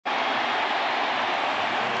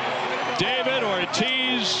David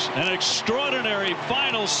Ortiz, an extraordinary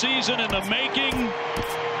final season in the making.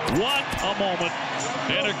 What a moment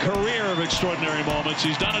and a career of extraordinary moments.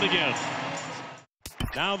 He's done it again.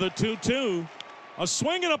 Now the 2-2. A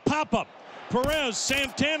swing and a pop-up. Perez,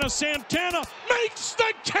 Santana makes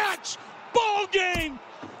the catch. Ball game.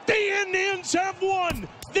 The Indians have won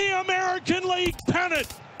the American League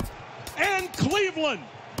pennant. And Cleveland,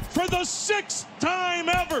 for the 6th time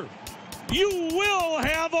ever, you will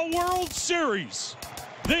have a World Series.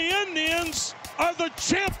 The Indians are the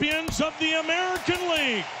champions of the American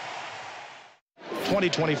League. 20,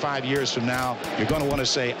 25 years from now, you're going to want to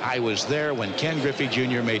say, I was there when Ken Griffey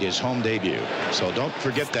Jr. made his home debut. So don't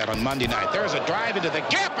forget that on Monday night. There's a drive into the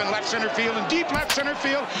gap in left center field and deep left center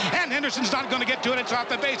field, and Henderson's not going to get to it. It's off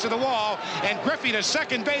the base of the wall, and Griffey to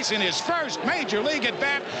second base in his first major league at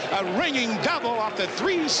bat, a ringing double off the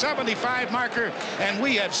 375 marker, and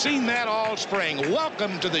we have seen that all spring.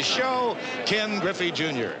 Welcome to the show, Ken Griffey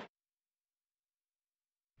Jr.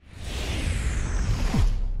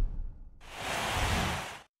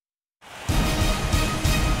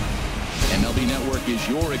 MLB Network is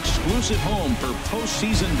your exclusive home for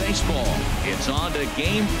postseason baseball. It's on to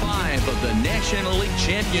Game 5 of the National League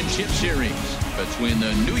Championship Series between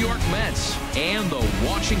the New York Mets and the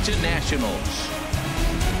Washington Nationals.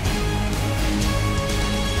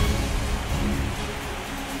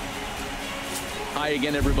 Hi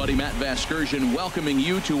again, everybody. Matt Vasgersian welcoming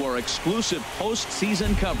you to our exclusive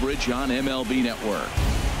postseason coverage on MLB Network.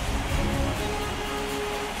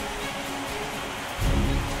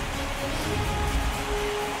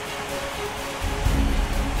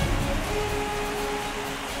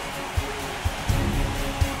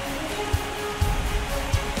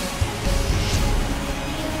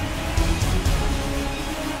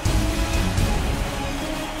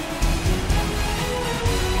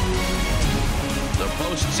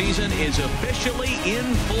 Postseason is officially in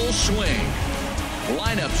full swing.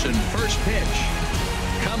 Lineups and first pitch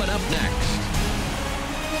coming up next.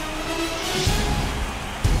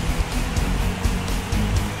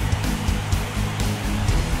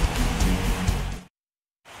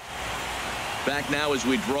 Back now as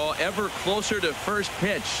we draw ever closer to first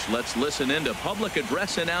pitch. Let's listen in to public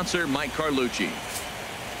address announcer Mike Carlucci.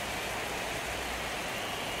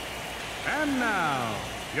 And now,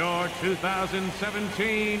 your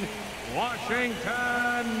 2017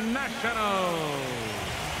 Washington Nationals.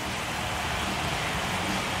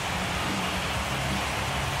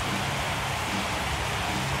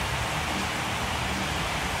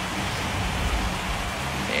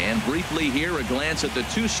 And briefly here, a glance at the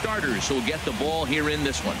two starters who'll get the ball here in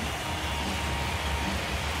this one.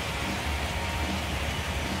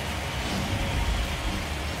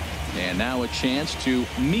 And now a chance to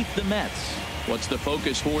meet the Mets. What's the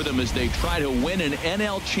focus for them as they try to win an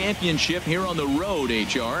NL championship here on the road,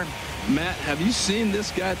 HR? Matt, have you seen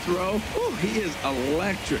this guy throw? Ooh, he is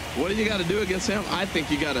electric. What do you got to do against him? I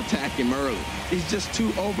think you got to attack him early. He's just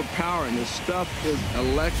too overpowering. His stuff is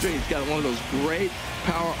electric. He's got one of those great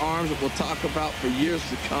power arms that we'll talk about for years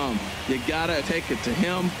to come. You got to take it to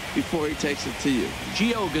him before he takes it to you.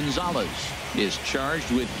 Gio Gonzalez is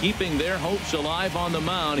charged with keeping their hopes alive on the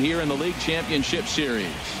mound here in the League Championship Series.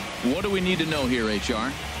 What do we need to know here,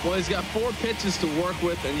 HR? Well, he's got 4 pitches to work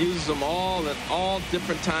with and uses them all at all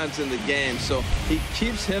different times in the game. So he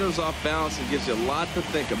keeps hitters off balance and gives you a lot to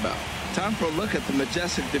think about. Time for a look at the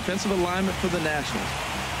majestic defensive alignment for the Nationals.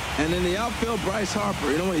 And in the outfield, Bryce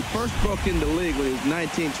Harper, you know, when he first broke into the league when he was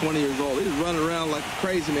 19, 20 years old, he was running around like a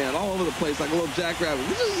crazy man all over the place like a little jackrabbit.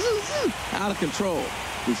 Out of control.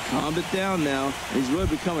 He's calmed it down now, and he's really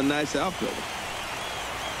become a nice outfielder.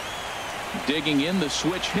 Digging in the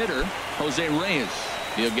switch hitter, Jose Reyes.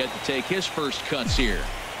 He'll get to take his first cuts here.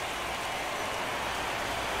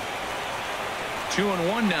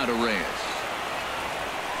 2-1 now to Reyes.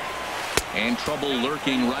 And trouble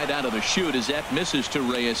lurking right out of the chute as that misses to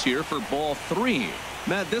Reyes here for ball 3.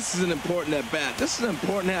 Matt, this is an important at-bat. This is an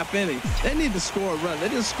important half inning. They need to score a run. They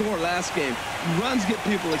didn't score last game. Runs get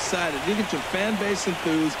people excited. You get your fan base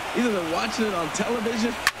enthused. Either they're watching it on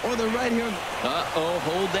television or they're right here. Uh-oh,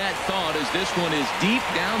 hold that thought as this one is deep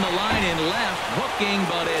down the line in left. Hooking,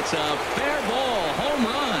 but it's a fair ball. Home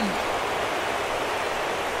run.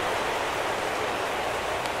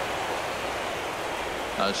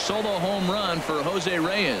 A solo home run for Jose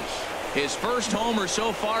Reyes. His first homer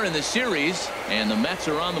so far in the series, and the Mets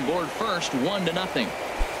are on the board first, 1-0.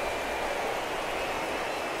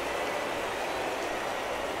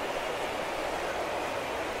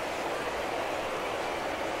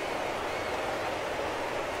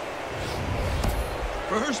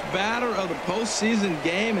 first batter of the postseason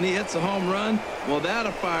game, and he hits a home run. Well,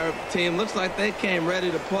 that'll fire up the team. Looks like they came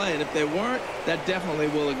ready to play, and if they weren't, that definitely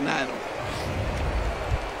will ignite them.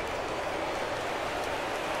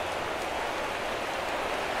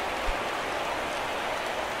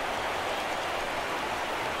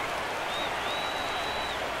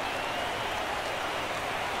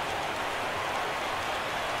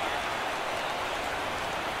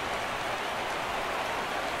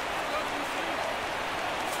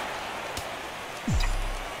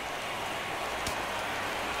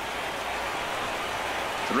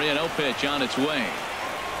 Pitch on its way,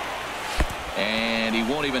 and he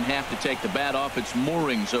won't even have to take the bat off its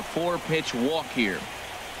moorings. A 4-pitch walk here.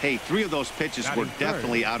 Hey, 3 of those pitches were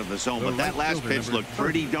definitely out of the zone, but that last pitch looked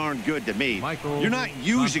pretty darn good to me. You're not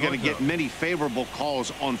usually going to get many favorable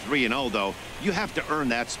calls on 3-0, though. You have to earn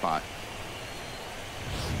that spot.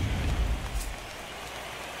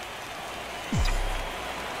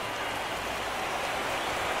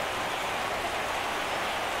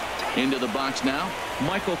 Into the box now,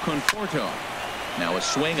 Michael Conforto. Now a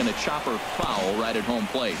swing and a chopper foul right at home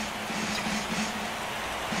plate.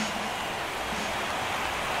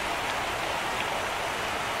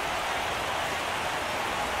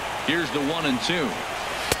 Here's the 1-2.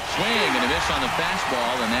 Swing and a miss on the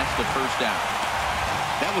fastball, and that's the first out.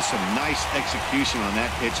 That was some nice execution on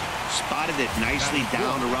that pitch. Spotted it nicely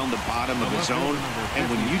down around the bottom of the zone. And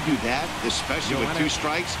when you do that, especially with 2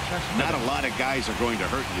 strikes, not a lot of guys are going to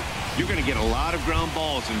hurt you. You're going to get a lot of ground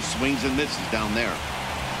balls and swings and misses down there.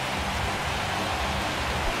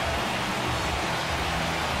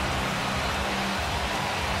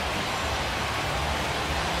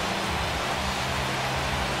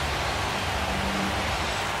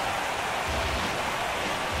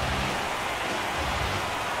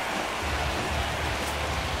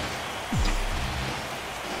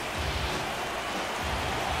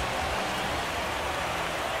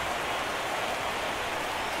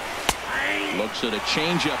 Looks at a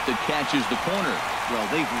changeup that catches the corner. Well,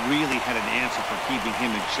 they've really had an answer for keeping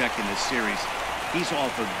him in check in this series. He's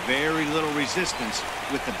offered very little resistance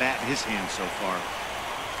with the bat in his hand so far.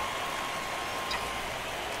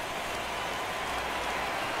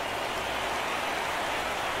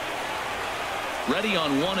 Ready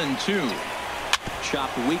on 1-2.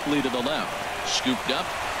 Chopped weakly to the left. Scooped up.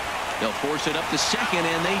 They'll force it up to second,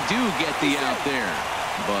 and they do get the out there.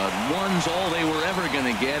 But one's all they were ever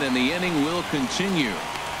going to get, and the inning will continue.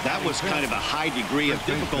 That was kind of a high degree of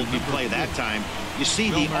difficulty play that time. You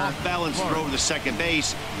see the off-balance throw to second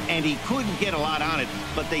base, and he couldn't get a lot on it,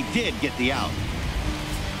 but they did get the out.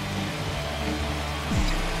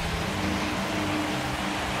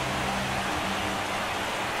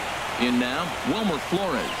 In now, Wilmer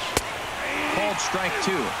Flores. Called strike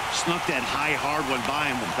 2. Snuck that high hard one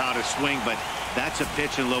by him without a swing, but that's a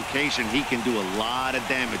pitch and location he can do a lot of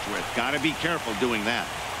damage with. Got to be careful doing that.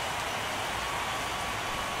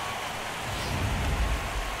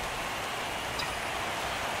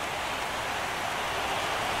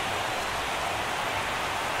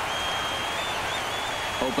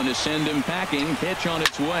 Open to send him packing. Pitch on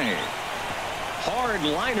its way. Hard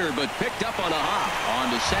liner, but picked up on a hop.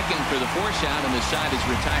 On to second for the force out, and the side is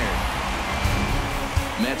retired.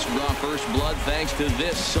 Mets draw first blood thanks to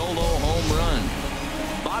this solo home run.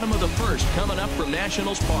 Bottom of the first coming up from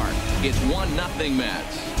Nationals Park. It's 1-0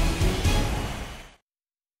 Mets.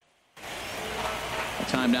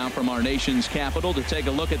 Time now from our nation's capital to take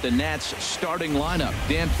a look at the Nats starting lineup.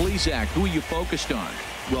 Dan Plesac, who are you focused on?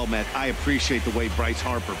 Well, Matt, I appreciate the way Bryce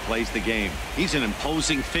Harper plays the game. He's an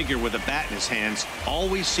imposing figure with a bat in his hands.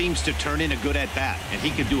 Always seems to turn in a good at-bat, and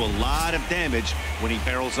he can do a lot of damage when he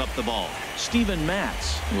barrels up the ball. Steven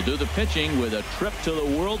Matz will do the pitching with a trip to the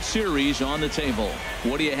World Series on the table.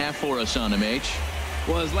 What do you have for us on him, H?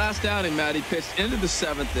 Well, his last outing, Matt, he pitched into the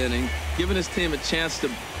 7th inning, giving his team a chance to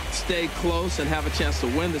stay close and have a chance to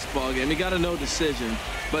win this ball game. He got a no decision,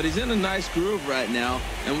 but he's in a nice groove right now,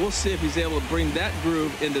 and we'll see if he's able to bring that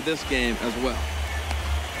groove into this game as well.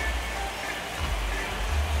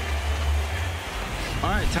 All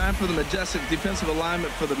right, time for the majestic defensive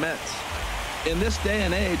alignment for the Mets. In this day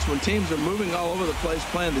and age, when teams are moving all over the place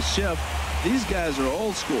playing the shift, these guys are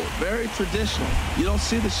old school, very traditional. You don't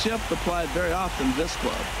see the shift applied very often in this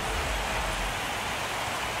club.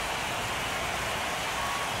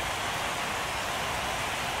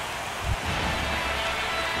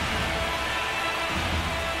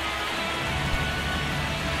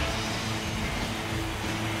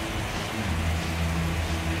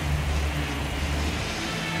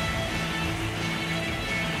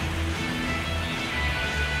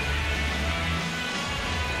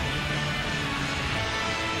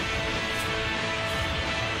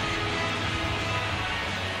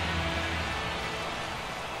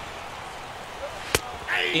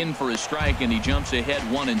 In for a strike, and he jumps ahead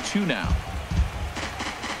 1-2 now.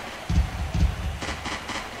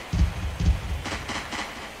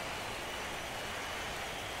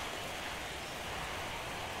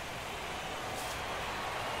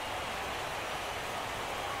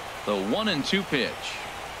 The 1-2 pitch.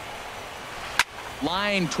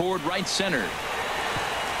 Line toward right center.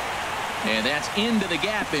 And that's into the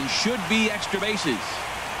gap and should be extra bases.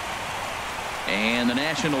 And the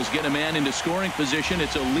Nationals get a man into scoring position.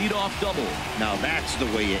 It's a leadoff double. Now that's the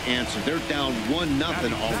way you answer. They're down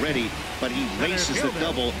 1-0 already, but he races the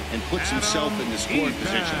double and puts himself in the scoring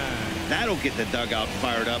position. That'll get the dugout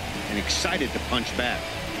fired up and excited to punch back.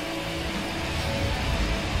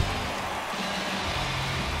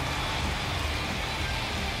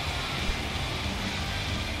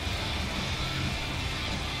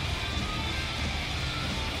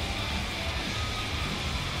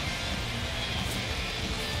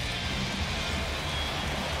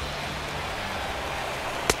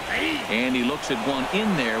 And he looks at one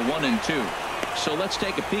in there, 1-2. So let's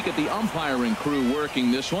take a peek at the umpiring crew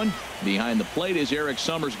working this one. Behind the plate is Eric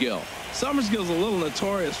Summersgill. Summersgill's a little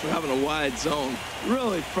notorious for having a wide zone.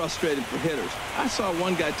 Really frustrating for hitters. I saw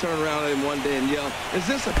one guy turn around at him one day and yell, "Is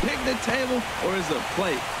this a picnic table or is it a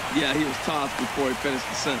plate?" Yeah, he was tossed before he finished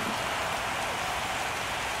the sentence.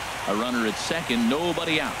 A runner at second,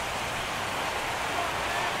 nobody out.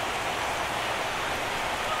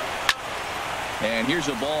 And here's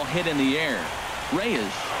a ball hit in the air.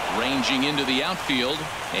 Reyes ranging into the outfield,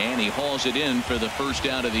 and he hauls it in for the first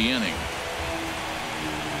out of the inning.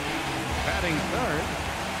 Batting third,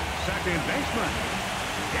 second baseman,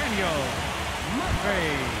 Daniel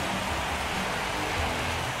Murphy.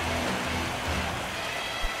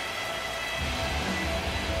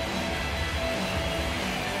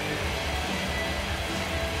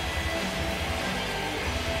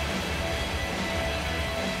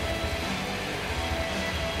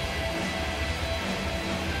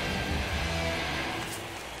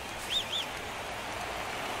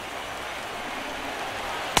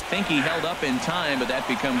 I think he held up in time, but that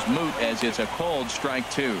becomes moot as it's a called strike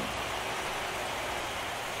two.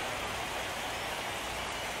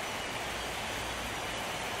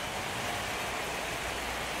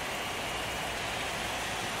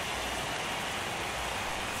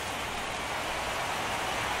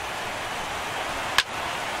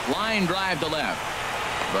 Line drive to left,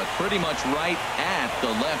 but pretty much right at the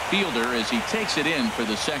left fielder as he takes it in for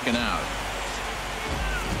the second out.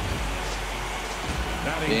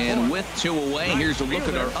 And with two away, here's a look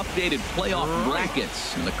at our updated playoff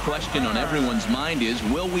brackets. And the question on everyone's mind is,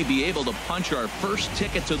 will we be able to punch our first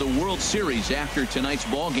ticket to the World Series after tonight's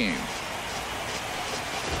ball game?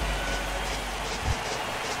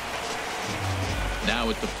 Now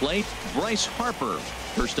at the plate, Bryce Harper.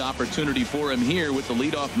 First opportunity for him here with the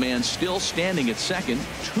leadoff man still standing at second.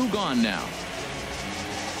 Two gone now.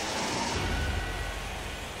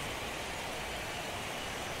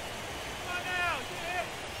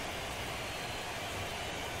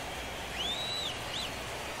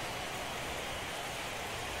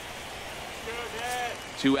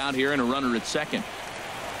 Two out here and a runner at second.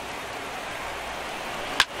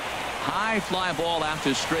 High fly ball out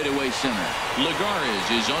to straightaway center.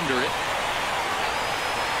 Lagares is under it.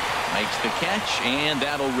 Makes the catch, and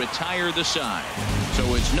that'll retire the side.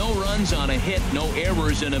 So it's no runs on a hit, no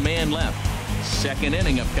errors, and a man left. Second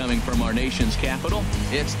inning upcoming from our nation's capital.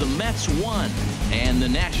 It's the Mets 1 and the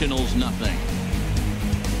Nationals nothing.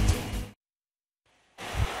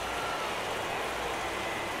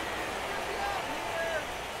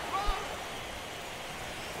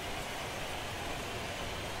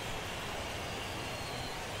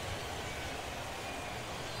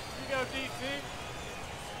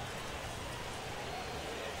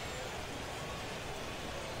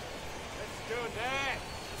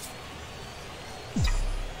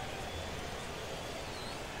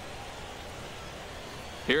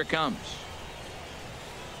 Here it comes.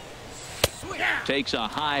 Takes a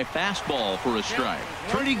high fastball for a strike.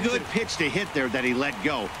 Pretty good pitch to hit there that he let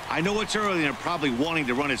go. I know it's early and they're probably wanting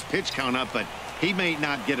to run his pitch count up, but he may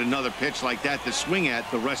not get another pitch like that to swing at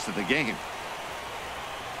the rest of the game.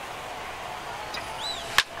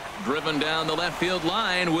 Driven down the left field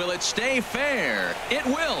line. Will it stay fair? It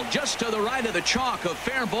will, just to the right of the chalk, a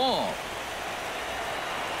fair ball.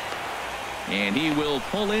 And he will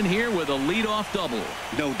pull in here with a leadoff double.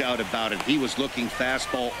 No doubt about it. He was looking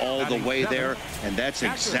fastball all the way there, and that's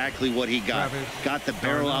exactly what he got. Got the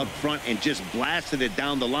barrel out front and just blasted it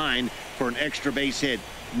down the line for an extra base hit.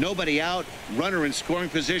 Nobody out, runner in scoring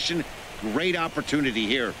position. Great opportunity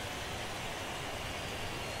here.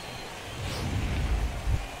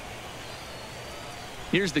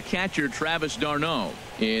 Here's the catcher, Travis d'Arnaud.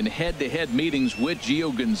 In head-to-head meetings with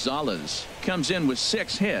Gio Gonzalez, comes in with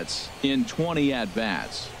 6 hits in 20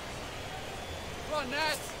 at-bats. Come on,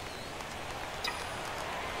 Matz.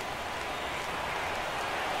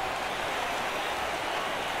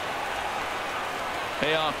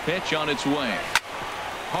 Payoff pitch on its way.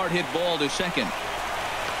 Hard hit ball to second.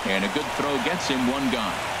 And a good throw gets him 1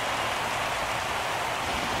 gone.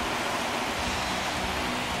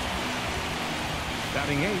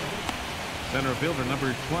 Batting 8th, center fielder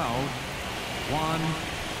number 12, Juan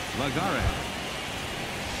Lagares.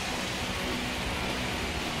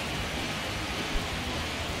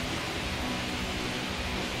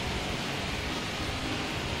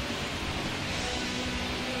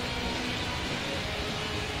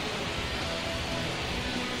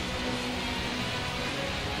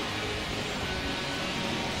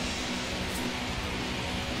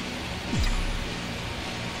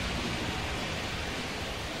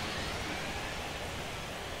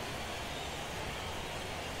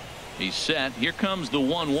 He's set. Here comes the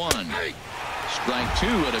 1-1. Strike 2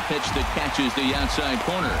 at a pitch that catches the outside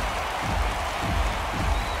corner.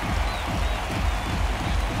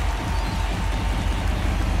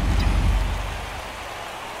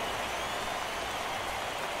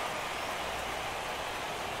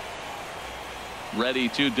 Ready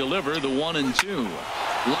to deliver the 1-2.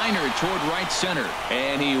 Liner toward right center,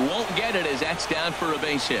 and he won't get it as that's down for a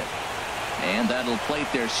base hit. And that'll plate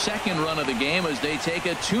their second run of the game as they take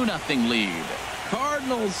a 2-0 lead.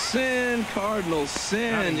 Cardinals sin, Cardinals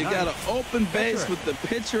sin. You got an open base with the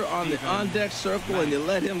pitcher on the on-deck circle, and you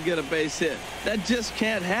let him get a base hit. That just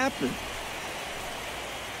can't happen.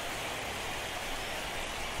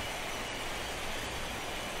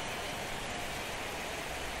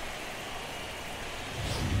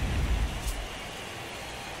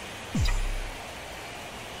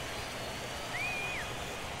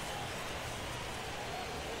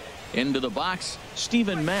 Into the box,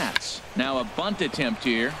 Steven Matz. Now a bunt attempt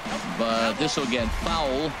here, but this will get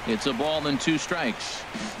foul. It's a ball and 2 strikes.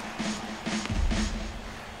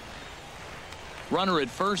 Runner at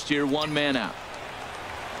first here, 1 man out.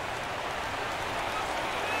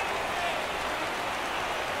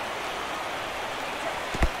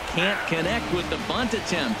 Can't connect with the bunt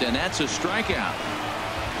attempt, and that's a strikeout.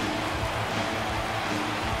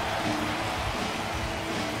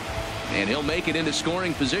 And he'll make it into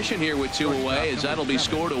scoring position here with 2 away, as that'll be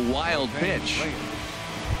scored a wild pitch.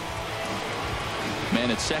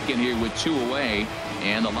 Man at second here with 2 away,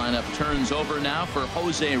 and the lineup turns over now for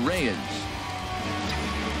Jose Reyes.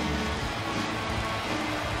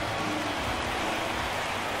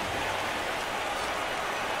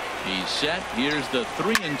 He's set. Here's the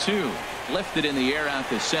 3-2. Lifted in the air out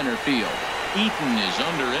to center field. Eaton is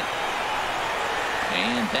under it,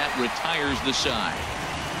 and that retires the side.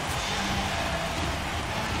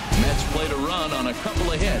 Mets played a run on a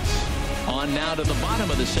couple of hits. On now to the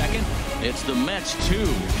bottom of the second. It's the Mets 2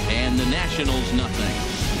 and the Nationals nothing.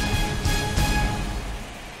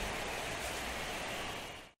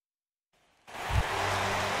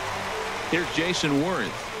 Here's Jason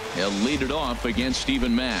Worth. He'll lead it off against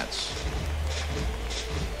Steven Matz.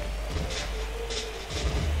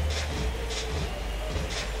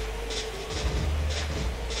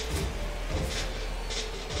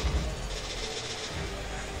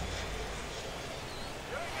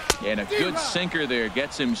 And a good sinker there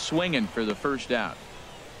gets him swinging for the first out.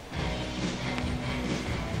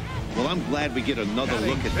 Well, I'm glad we get another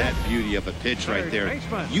look at that beauty of a pitch right there.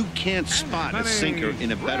 You can't spot a sinker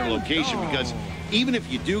in a better location, because even if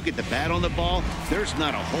you do get the bat on the ball, there's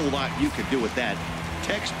not a whole lot you can do with that.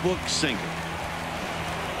 Textbook sinker.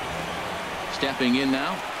 Stepping in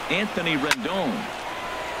now, Anthony Rendon.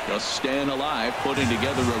 Just staying alive, putting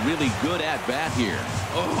together a really good at-bat here.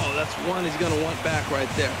 Oh, that's one he's going to want back right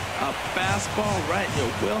there. A fastball right in your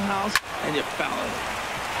wheelhouse, and you foul it.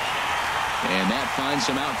 And that finds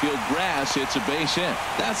some outfield grass. It's a base hit.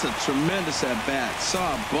 That's a tremendous at-bat.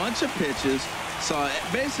 Saw a bunch of pitches, saw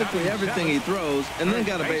basically everything he throws, and then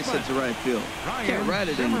got a base hit to right field. Can't write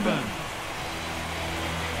it any better.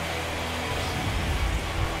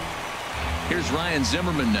 Here's Ryan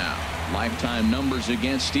Zimmerman now. Lifetime numbers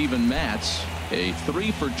against Steven Matz. A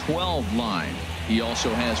 3 for 12 line. He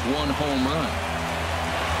also has 1 home run.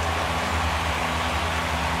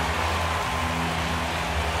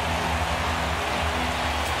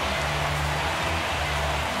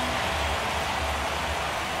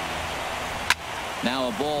 Now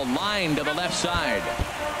a ball lined to the left side,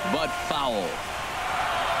 but foul.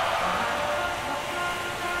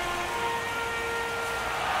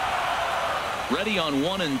 Ready on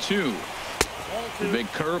 1 and 2. The big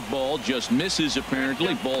curveball just misses,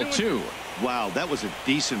 apparently. Ball 2. Wow, that was a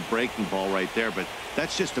decent breaking ball right there, but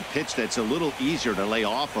that's just a pitch that's a little easier to lay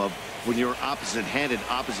off of when you're opposite-handed,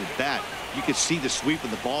 opposite bat. You could see the sweep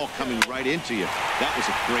of the ball coming right into you. That was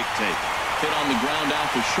a great take. Hit on the ground out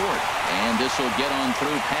to short, and this will get on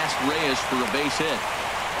through past Reyes for a base hit.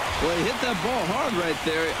 Well, he hit that ball hard right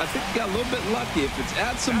there. I think he got a little bit lucky. If it's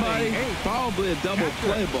at somebody, probably a double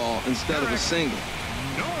play ball instead of a single.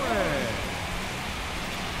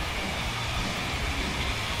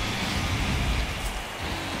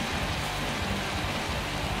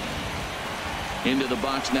 Into the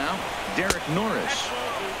box now, Derek Norris.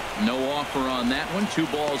 No offer on that one. 2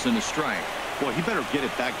 balls and a strike. Well, he better get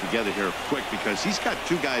it back together here quick because he's got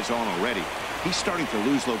 2 guys on already. He's starting to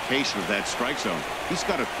lose location of that strike zone. He's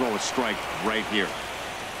got to throw a strike right here.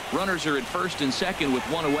 Runners are at first and second with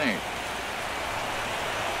 1 away.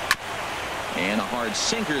 And a hard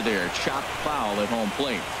sinker there. Chopped foul at home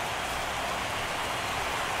plate.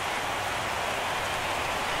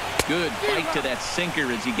 Good fight to that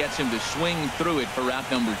sinker as he gets him to swing through it for out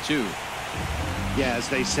number 2. Yeah, as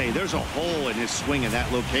they say, there's a hole in his swing in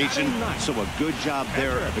that location, so a good job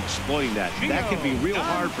there of exploiting that. That can be real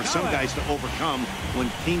hard for some guys to overcome when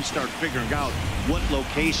teams start figuring out what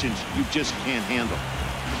locations you just can't handle.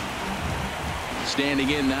 Standing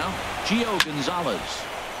in now, Gonzalez.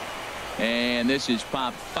 And this is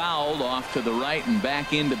popped fouled off to the right and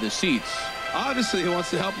back into the seats. Obviously, he wants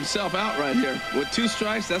to help himself out right here. With 2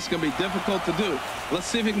 strikes, that's going to be difficult to do. Let's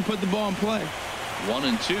see if he can put the ball in play. 1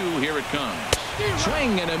 and 2, here it comes.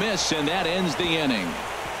 Swing and a miss, and that ends the inning.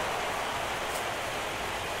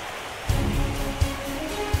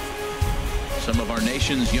 Some of our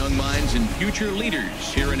nation's young minds and future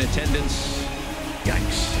leaders here in attendance.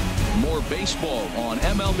 Yikes. More baseball on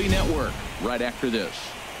MLB Network right after this.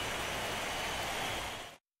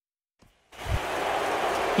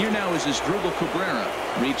 Here now is Asdrubal Cabrera.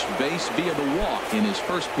 Reached base via the walk in his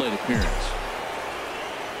first plate appearance.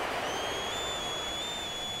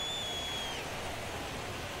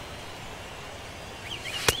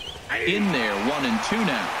 In there, 1 and 2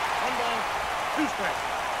 now. 1 ball, 2 strikes.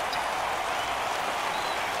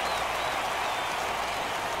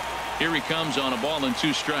 Here he comes on a ball and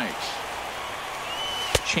 2 strikes.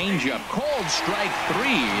 Changeup, called strike 3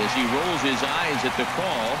 as he rolls his eyes at the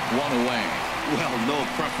call. 1 away. Well, no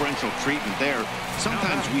preferential treatment there.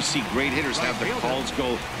 Sometimes we see great hitters have their calls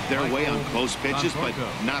go their way on close pitches, but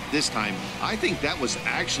not this time. I think that was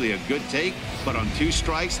actually a good take, but on 2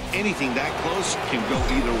 strikes, anything that close can go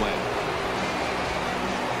either way.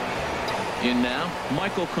 In now,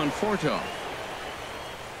 Michael Conforto.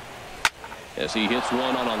 As he hits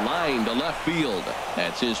one on a line to left field.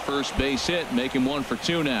 That's his first base hit, making 1 for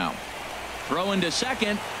 2 now. Throwing to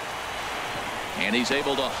second. And he's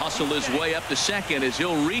able to hustle his way up to second as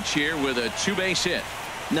he'll reach here with a 2-base hit.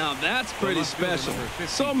 Now that's pretty special.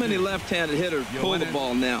 So many left-handed hitters pull the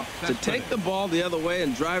ball now. To take the ball the other way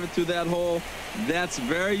and drive it through that hole, that's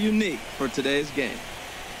very unique for today's game.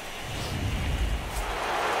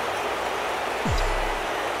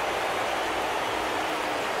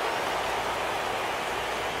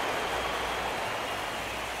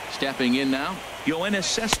 Stepping in now, Yoenis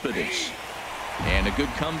Cespedes. And a good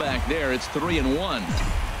comeback there. It's 3 and 1.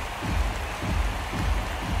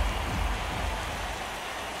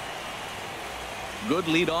 Good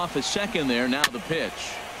lead off at second there. Now the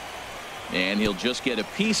pitch. And he'll just get a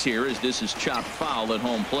piece here as this is chopped foul at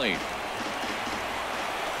home plate.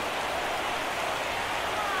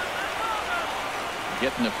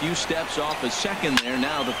 Getting a few steps off a second there.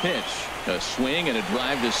 Now the pitch. A swing and a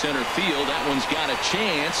drive to center field. That one's got a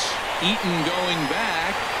chance. Eaton going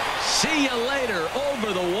back. See you later.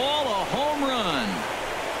 Over the wall, a home run.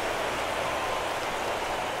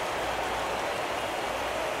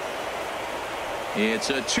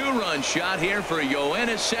 It's a 2-run shot here for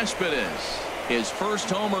Yoenis Cespedes. His first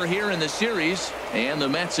homer here in the series, and the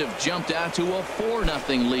Mets have jumped out to a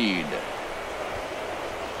 4-0 lead.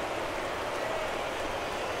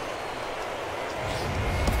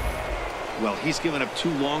 Well, he's given up 2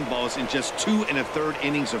 long balls in just 2 1/3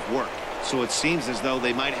 innings of work. So it seems as though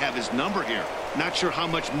they might have his number here. Not sure how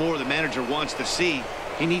much more the manager wants to see.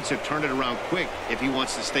 He needs to turn it around quick if he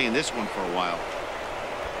wants to stay in this one for a while.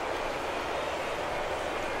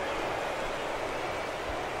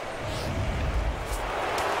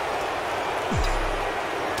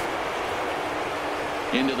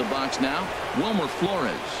 Into the box now, Wilmer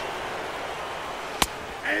Flores.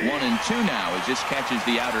 1 and 2 now as this catches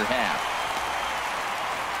the outer half.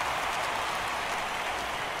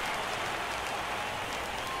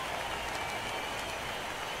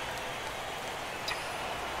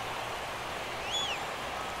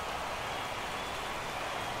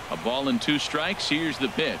 A ball and 2 strikes. Here's the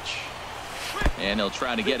pitch. And he'll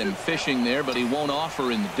try to get him fishing there, but he won't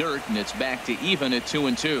offer in the dirt, and it's back to even at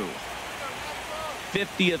 2-2.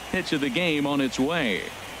 50th pitch of the game on its way.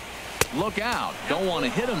 Look out. Don't want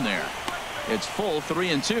to hit him there. It's full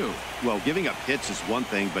 3-2. Well, giving up hits is one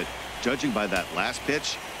thing, but judging by that last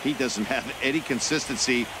pitch, he doesn't have any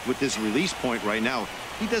consistency with his release point right now.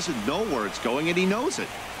 He doesn't know where it's going, and he knows it.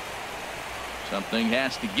 Something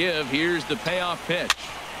has to give. Here's the payoff pitch.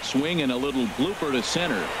 Swing and a little blooper to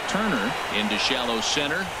center. Turner into shallow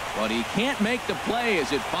center, but he can't make the play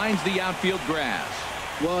as it finds the outfield grass.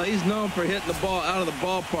 Well, he's known for hitting the ball out of the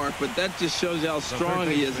ballpark, but that just shows you how strong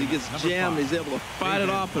he is. He gets jammed. He's able to fight it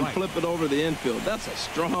off and flip it over the infield. That's a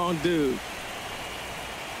strong dude.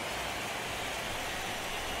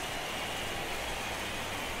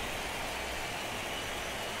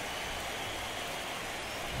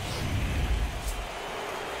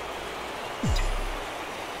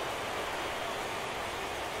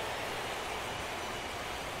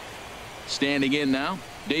 Standing in now,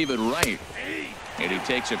 David Wright. And he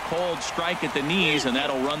takes a cold strike at the knees, and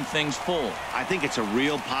that'll run things full. I think it's a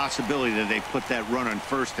real possibility that they put that run on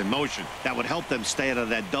first in motion. That would help them stay out of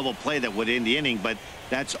that double play that would end the inning, but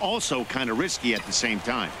that's also kind of risky at the same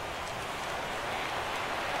time.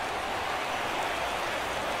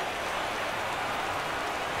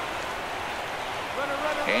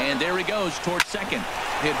 And there he goes towards second.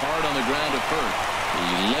 Hit hard on the ground at first.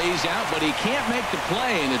 He lays out, but he can't make the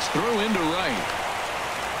play, and it's through into right.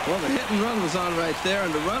 Well, the hit and run was on right there,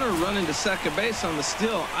 and the runner running to second base on the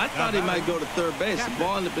steal. I thought he might go to third base. The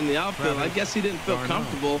ball ended up in the outfield. I guess he didn't feel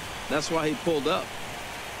comfortable. That's why he pulled up.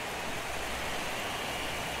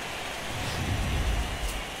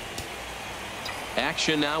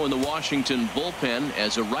 Action now in the Washington bullpen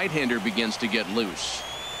as a right-hander begins to get loose.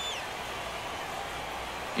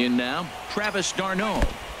 In now, Travis d'Arnaud.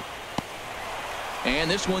 And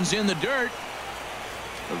this one's in the dirt.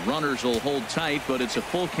 The runners will hold tight, but it's a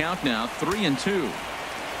full count now, 3-2.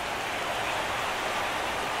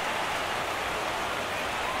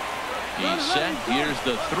 He's set. Here's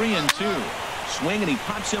the 3-2. Swing, and he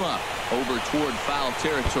pops him up over toward foul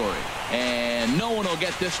territory. And no one will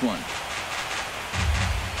get this one.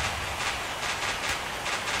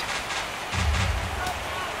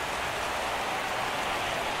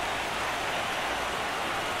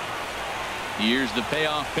 Here's the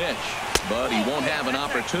payoff pitch, but he won't have an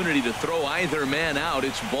opportunity to throw either man out.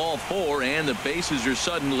 It's ball 4, and the bases are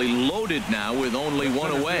suddenly loaded now with only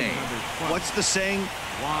one away. What's the saying?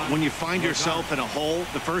 When you find yourself in a hole,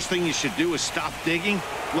 the first thing you should do is stop digging.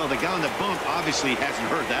 Well, the guy on the bump obviously hasn't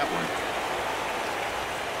heard that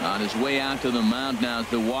one. On his way out to the mound now is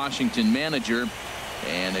the Washington manager,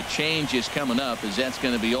 and a change is coming up as that's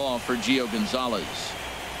going to be all for Gio Gonzalez.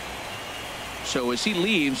 So as he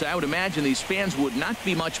leaves, I would imagine these fans would not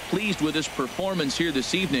be much pleased with his performance here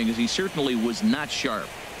this evening, as he certainly was not sharp.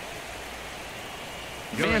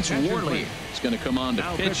 Vance Worley is going to come on to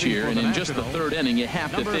pitch here, and in just the 3rd inning, you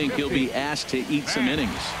have to think he'll be asked to eat some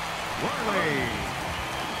innings.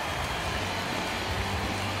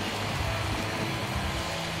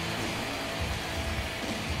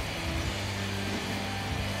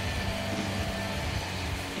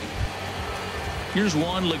 Here's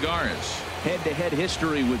Juan Lagares. Head-to-head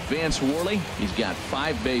history with Vance Worley. He's got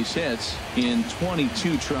 5 base hits in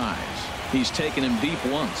 22 tries. He's taken him deep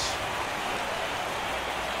once.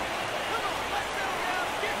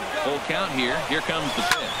 Full count here. Here comes the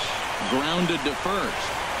pitch. Grounded to first.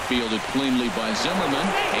 Fielded cleanly by Zimmerman.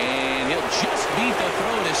 And he'll just beat the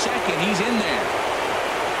throw to second. He's in there.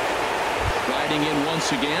 Riding in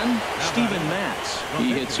once again, Steven Matz.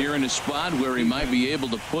 He hits here in a spot where he might be able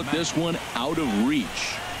to put this one out of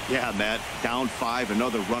reach. Yeah, Matt, down 5,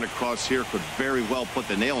 another run across here could very well put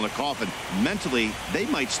the nail in the coffin. Mentally, they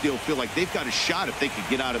might still feel like they've got a shot if they could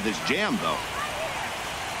get out of this jam, though.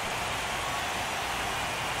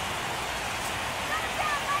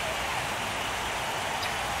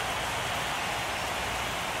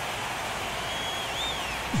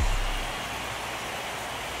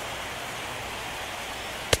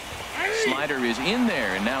 Slider is in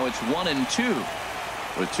there, and now it's 1-2.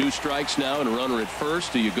 With 2 strikes now and a runner at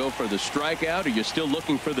first, do you go for the strikeout, or are you still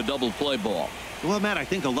looking for the double play ball? Well, Matt, I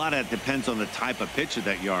think a lot of that depends on the type of pitcher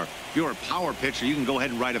that you are. If you're a power pitcher, you can go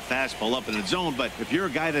ahead and ride a fastball up in the zone, but if you're a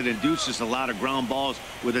guy that induces a lot of ground balls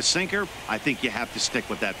with a sinker, I think you have to stick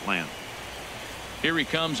with that plan. Here he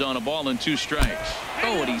comes on a ball and 2 strikes.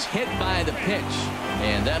 Oh, and he's hit by the pitch.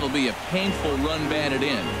 And that'll be a painful run batted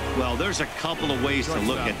in. Well, there's a couple of ways to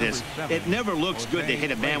look at this. It never looks good to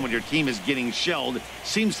hit a man when your team is getting shelled.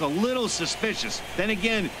 Seems a little suspicious. Then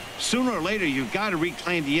again, sooner or later, you've got to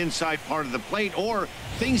reclaim the inside part of the plate, or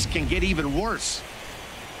things can get even worse.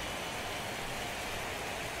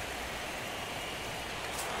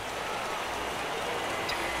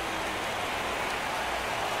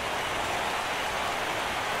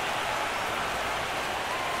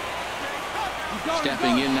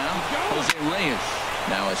 Stepping in now, Jose Reyes.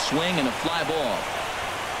 Now a swing and a fly ball.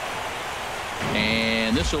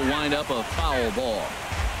 And this will wind up a foul ball.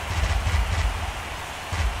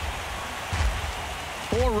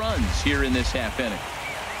 4 runs here in this half inning.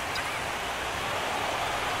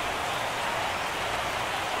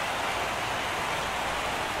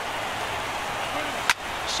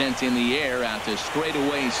 Sent in the air out to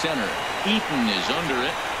straightaway center. Eaton is under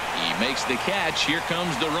it. He makes the catch. Here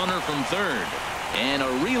comes the runner from third. And a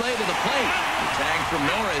relay to the plate. The tag from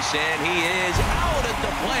Norris, and he is out at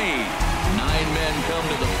the plate. 9 men come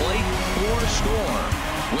to the plate, 4 score.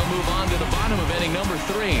 We'll move on to the bottom of inning number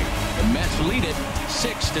 3. The Mets lead it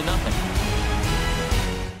 6-0.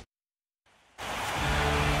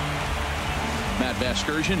 Matt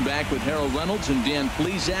Vasgersian back with Harold Reynolds and Dan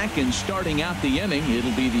Plesac, and starting out the inning,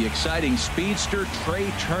 it'll be the exciting speedster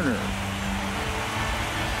Trey Turner.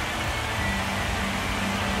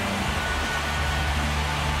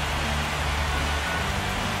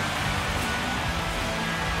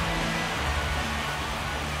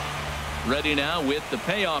 Ready now with the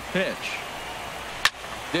payoff pitch.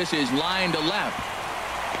 This is line to left.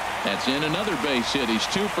 That's in another base hit. He's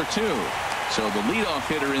 2 for 2. So the leadoff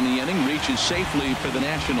hitter in the inning reaches safely for the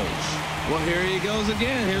Nationals. Well, here he goes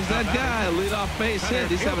again. Here's that guy, leadoff base hit.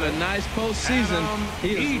 He's having a nice postseason.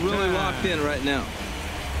 He is really locked in right now.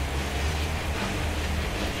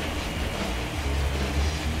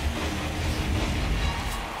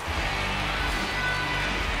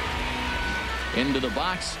 Into the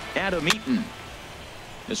box, Adam Eaton.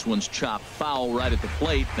 This one's chopped foul right at the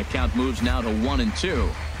plate. The count moves now to 1-2.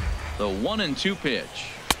 The 1-2 pitch.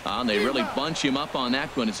 They really bunch him up on that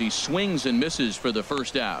one as he swings and misses for the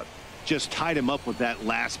first out. Just tied him up with that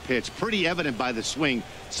last pitch. Pretty evident by the swing.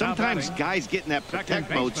 Sometimes guys get in that protect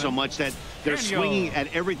mode so much that they're swinging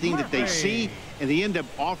at everything that they see, and they end up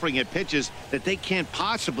offering it pitches that they can't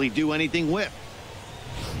possibly do anything with.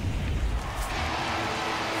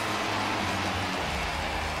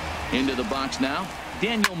 Into the box now,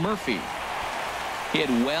 Daniel Murphy. Hit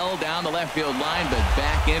well down the left field line, but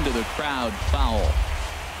back into the crowd, foul.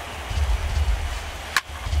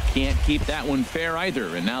 Can't keep that one fair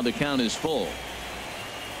either, and now the count is full.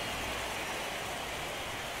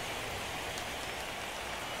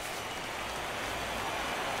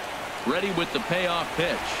 Ready with the payoff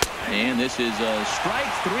pitch. And this is a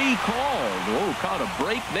strike 3 called. Oh, caught a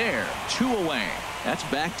break there. 2 away. That's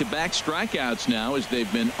back-to-back strikeouts now as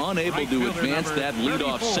they've been unable to advance that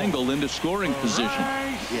leadoff single into scoring position.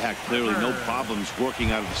 Yeah, clearly no problems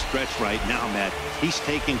working out of the stretch right now, Matt. He's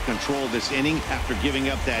taking control of this inning after giving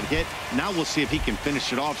up that hit. Now we'll see if he can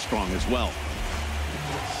finish it off strong as well.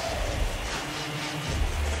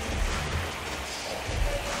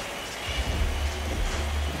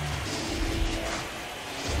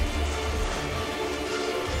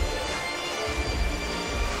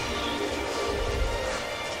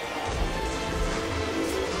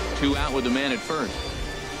 Two out with the man at first.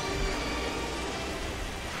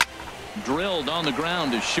 Drilled on the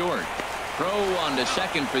ground to short. Throw on to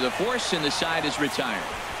second for the force, and the side is retired.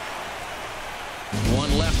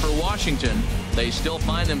 1 left for Washington. They still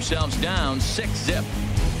find themselves down 6-0.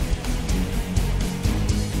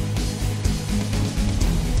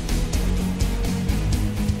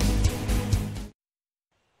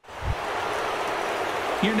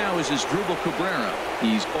 Here now is Asdrubal Cabrera.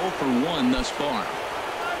 He's 0 for 1 thus far.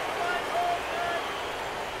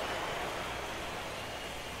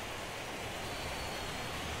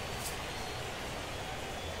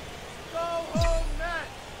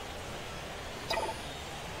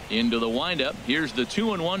 Into the windup. Here's the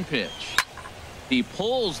 2-1 pitch. He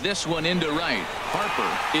pulls this one into right.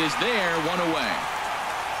 Harper is there, 1 away.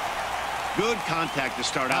 Good contact to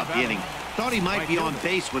start out the inning. Thought he might be on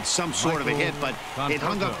base with some sort of a hit, but it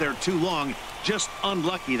hung up there too long. Just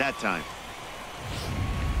unlucky that time.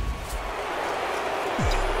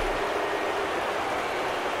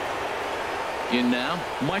 In now,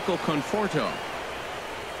 Michael Conforto.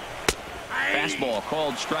 Fastball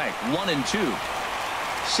called strike. 1-2.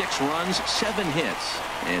 6 runs, 7 hits,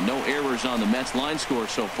 and no errors on the Mets line score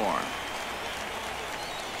so far.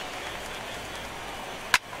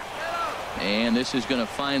 And this is going to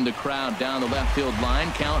find the crowd down the left field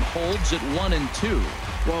line. Count holds at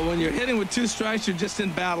 1-2. Well, when you're hitting with 2 strikes, you're just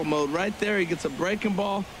in battle mode. Right there, he gets a breaking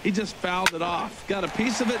ball. He just fouled it off. Got a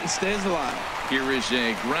piece of it and stays alive. Here is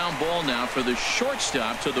a ground ball now for the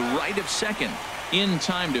shortstop to the right of second. In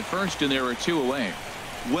time to first, and there are 2 away.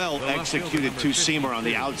 Well executed two-seamer on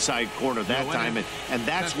the outside corner that time, and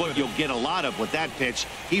that's what you'll get a lot of with that pitch.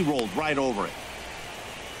 He rolled right over it.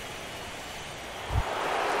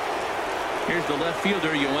 Here's the left fielder,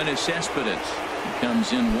 Yoenis Cespedes. He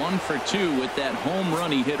comes in 1 for 2 with that home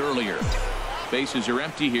run he hit earlier. Bases are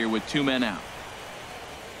empty here with 2 men out.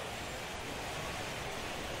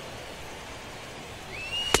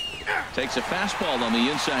 Takes a fastball on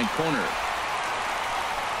the inside corner.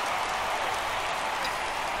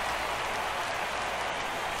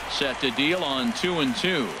 Set to deal on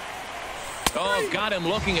 2-2. Oh, got him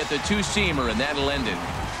looking at the two-seamer, and that'll end it.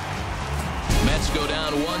 Mets go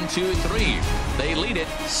down 1-2-3. They lead it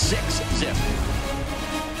 6-zip.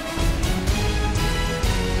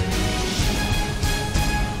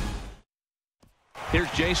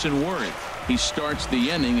 Here's Jason Worth. He starts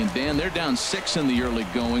the inning, and Dan, they're down 6 in the early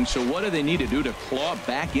going. So what do they need to do to claw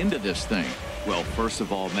back into this thing? Well, first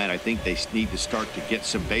of all, Matt, I think they need to start to get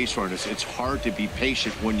some base runners. It's hard to be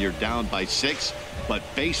patient when you're down by 6, but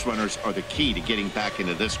base runners are the key to getting back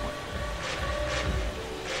into this one.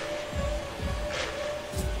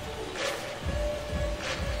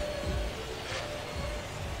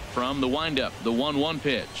 From the windup, the 1-1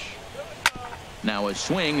 pitch. Now a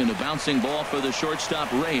swing and a bouncing ball for the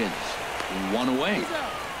shortstop Reyes. 1 away.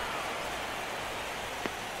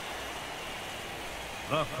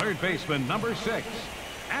 The third baseman, number 6,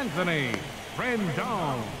 Anthony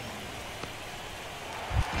Rendon.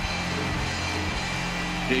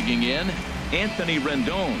 Digging in, Anthony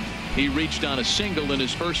Rendon. He reached on a single in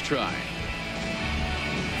his first try.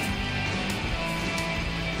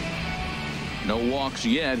 No walks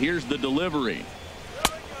yet. Here's the delivery.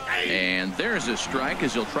 And there's a strike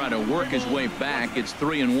as he'll try to work his way back. It's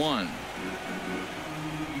 3-1.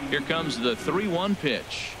 Here comes the 3-1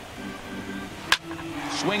 pitch.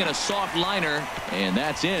 Swinging a soft liner, and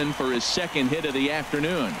that's in for his second hit of the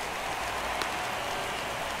afternoon.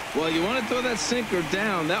 Well, you want to throw that sinker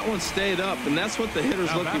down. That one stayed up, and that's what the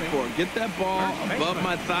hitter's looking for. Get that ball above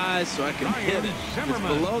my thighs so I can hit it. If it's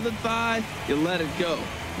below the thigh, you let it go.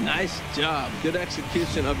 Nice job. Good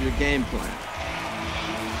execution of your game plan.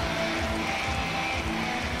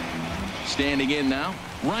 Standing in now,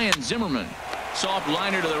 Ryan Zimmerman. Soft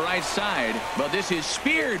liner to the right side, but this is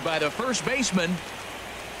speared by the first baseman.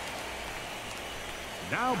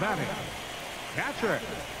 Now batting, catcher,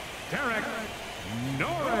 Derek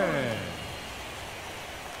Norris.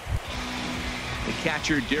 The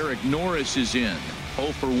catcher, Derek Norris, is in.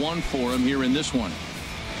 0 for 1 for him here in this one.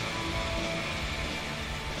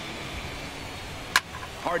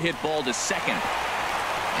 Hard hit ball to second.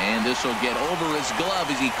 And this will get over his glove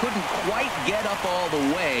as he couldn't quite get up all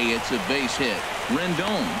the way. It's a base hit.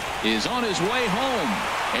 Rendon is on his way home.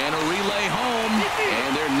 And a relay home.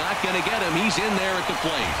 And they're not going to get him. He's in there at the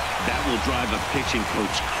plate. That will drive a pitching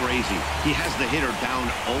coach crazy. He has the hitter down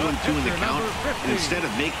 0-2 in the count. And instead of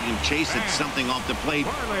making him chase at something off the plate,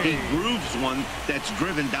 he grooves one that's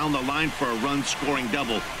driven down the line for a run-scoring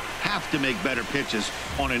double. Have to make better pitches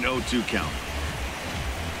on an 0-2 count.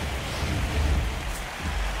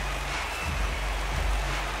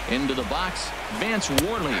 Into the box, Vance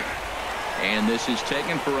Worley. And this is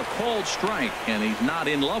taken for a called strike, and he's not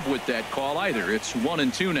in love with that call either. It's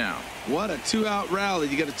 1-2 now. What a 2-out rally.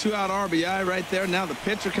 You get a 2-out RBI right there. Now the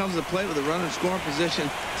pitcher comes to plate with a runner in scoring position.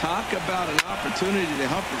 Talk about an opportunity to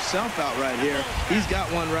help yourself out right here. He's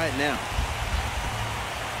got one right now.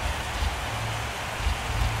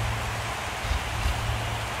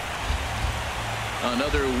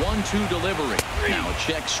 Another 1-2 delivery. Now a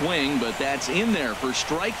check swing, but that's in there for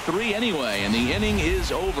strike 3 anyway, and the inning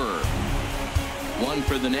is over. 1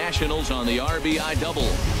 for the Nationals on the RBI double.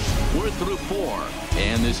 We're through 4,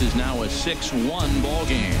 and this is now a 6-1 ball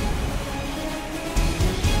game.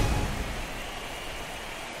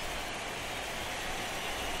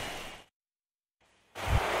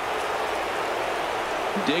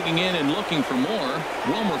 Digging in and looking for more,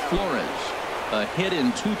 Wilmer Flores. A hit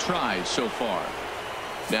in 2 tries so far.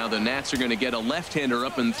 Now the Nats are going to get a left-hander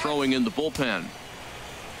up and throwing in the bullpen.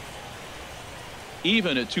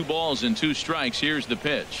 Even at 2 balls and 2 strikes. Here's the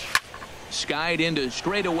pitch. Skied into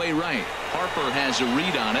straightaway right. Harper has a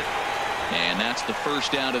read on it, and that's the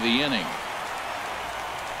first out of the inning.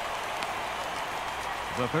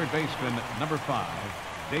 The third baseman, number 5,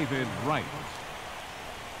 David Wright.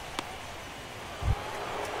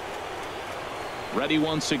 Ready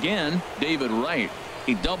once again, David Wright.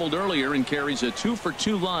 He doubled earlier and carries a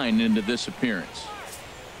 2-for-2 line into this appearance.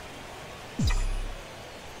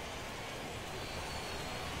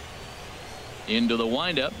 Into the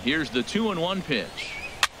windup. Here's the 2-1 pitch.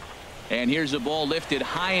 And here's a ball lifted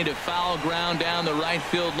high into foul ground down the right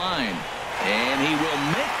field line. And he will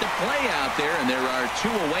make the play out there, and there are 2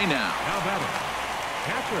 away now. Now batting,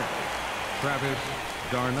 catcher, Travis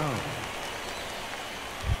d'Arnaud.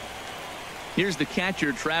 Here's the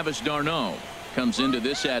catcher, Travis d'Arnaud. Comes into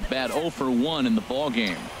this at bat 0 for 1 in the ball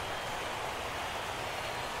game.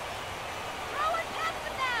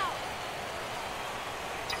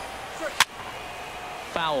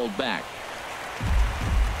 Fouled back.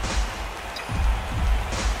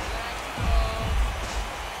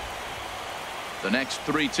 The next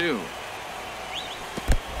 3-2.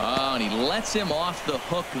 Oh, and he lets him off the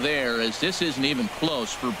hook there, as this isn't even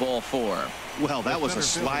close for ball 4. Well, that was a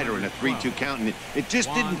slider in a 3-2 count, and it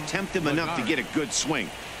just didn't tempt him enough to get a good swing.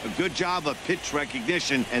 A good job of pitch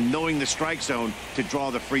recognition and knowing the strike zone to draw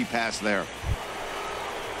the free pass there.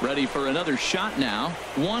 Ready for another shot now.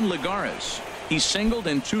 Juan Lagares. He's singled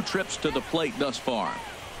in 2 trips to the plate thus far.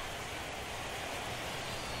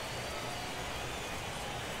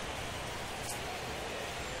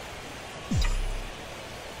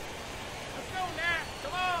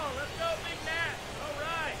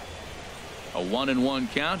 A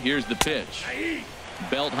 1-1 count. Here's the pitch.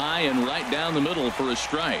 Belt high and right down the middle for a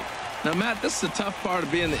strike. Now, Matt, this is the tough part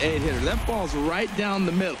of being the 8-hitter. That ball's right down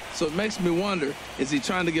the middle. So it makes me wonder, is he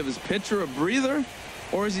trying to give his pitcher a breather,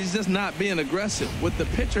 or is he just not being aggressive? With the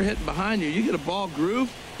pitcher hitting behind you, you get a ball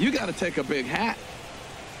groove, you got to take a big hat.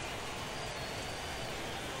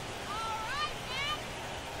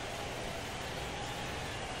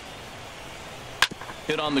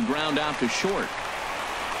 Hit on the ground out to short.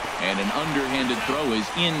 And an underhanded throw is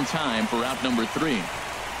in time for out number 3.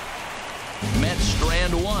 Mets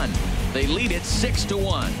strand 1. They lead it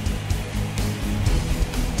 6-1.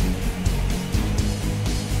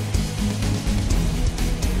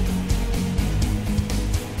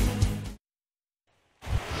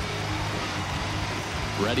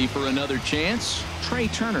 Ready for another chance? Trey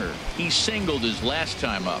Turner. He singled his last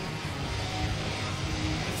time up.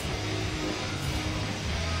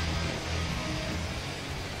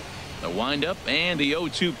 The windup and the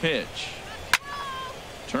 0-2 pitch.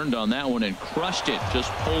 Turned on that one and crushed it.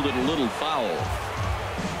 Just pulled it a little foul.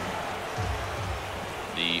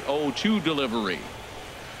 The 0-2 delivery.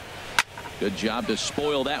 Good job to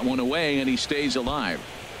spoil that one away, and he stays alive.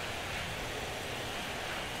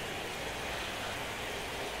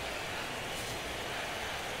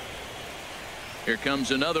 Here comes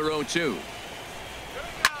another 0-2.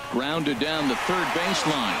 Grounded down the third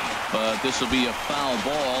baseline. But this will be a foul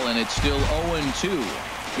ball, and it's still 0-2.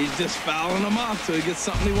 He's just fouling them off till he gets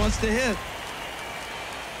something he wants to hit.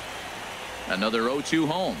 Another 0-2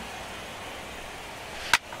 home.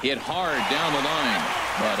 Hit hard down the line,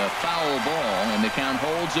 but a foul ball, and the count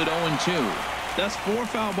holds at 0-2. That's 4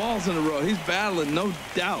 foul balls in a row. He's battling, no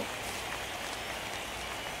doubt.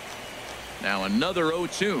 Now another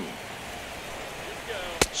 0-2.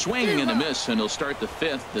 Swing and a miss, and he'll start the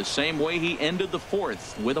 5th the same way he ended the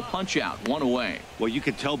 4th, with a punch out, 1 away. Well, you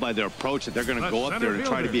can tell by their approach that they're going to go up there and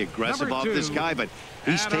try to be aggressive off this guy, but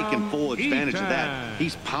he's taking full advantage of that.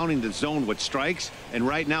 He's pounding the zone with strikes, and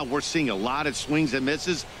right now we're seeing a lot of swings and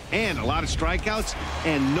misses and a lot of strikeouts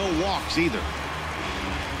and no walks either.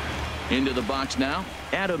 Into the box now,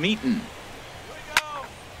 Adam Eaton.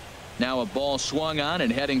 Now a ball swung on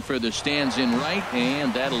and heading for the stands in right,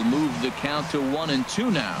 and that'll move the count to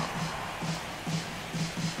 1-2 now.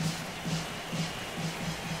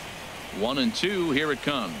 1-2, here it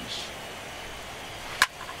comes.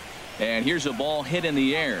 And here's a ball hit in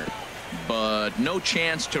the air, but no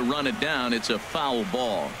chance to run it down. It's a foul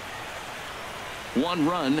ball. 1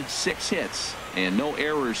 run, 6 hits, and no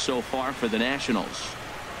errors so far for the Nationals.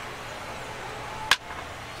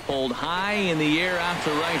 Pulled high in the air out to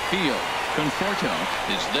right field. Conforto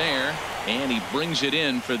is there, and he brings it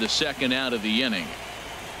in for the 2nd out of the inning.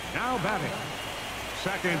 Now batting,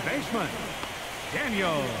 second baseman,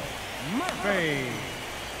 Daniel Murphy.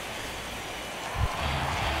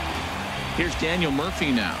 Here's Daniel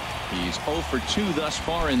Murphy now. He's 0 for 2 thus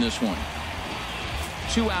far in this one.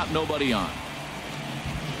 2 out, nobody on.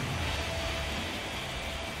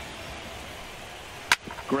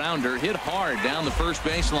 Grounder hit hard down the first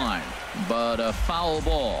baseline, but a foul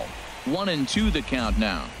ball. 1-2 the count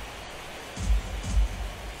now.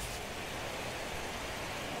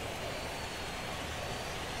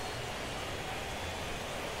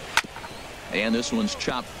 And this one's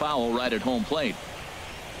chopped foul right at home plate.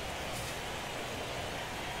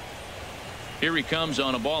 Here he comes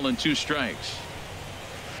on a ball and 2 strikes.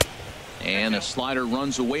 And a slider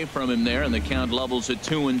runs away from him there, and the count levels at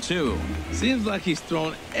 2-2. Seems like he's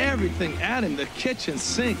thrown everything at him, the kitchen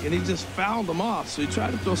sink, and he just fouled him off. So he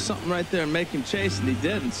tried to throw something right there and make him chase, and he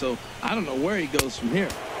didn't. So I don't know where he goes from here.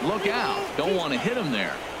 Look out. Don't want to hit him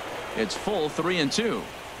there. It's full 3-2.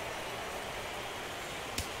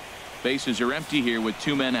 Bases are empty here with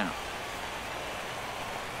 2 men out.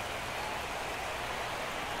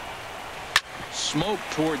 Smoke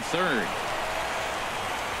toward third.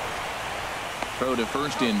 Throw to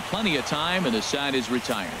first in plenty of time, and the side is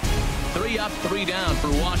retired. 3 up, 3 down for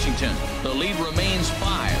Washington. The lead remains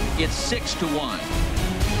 5. It's 6-1.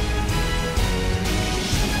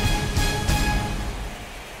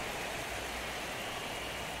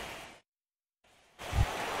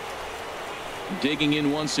 Digging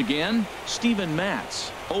in once again, Steven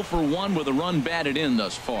Matz. 0 for 1 with a run batted in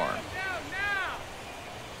thus far.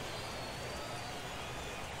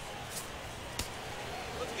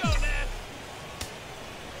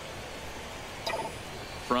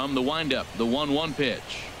 From the windup, the 1-1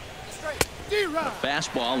 pitch. A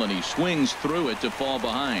fastball, and he swings through it to fall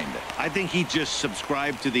behind. I think he just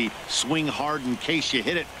subscribed to the swing hard in case you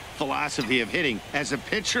hit it philosophy of hitting. As a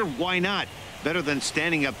pitcher, why not? Better than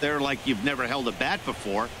standing up there like you've never held a bat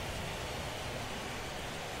before.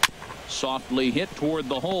 Softly hit toward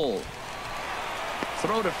the hole.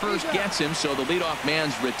 Throw to first gets him, so the leadoff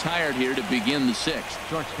man's retired here to begin the 6th.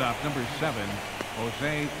 Shortstop number 7,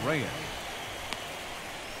 Jose Reyes.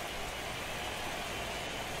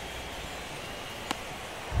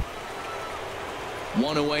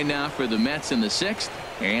 One away now for the Mets in the 6th,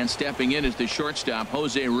 and stepping in is the shortstop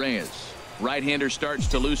Jose Reyes. Right-hander starts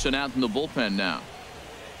to loosen out in the bullpen now.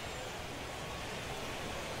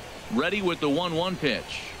 Ready with the 1-1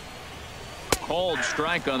 pitch. Called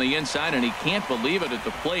strike on the inside, and he can't believe it at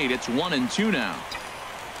the plate. It's 1-2 now.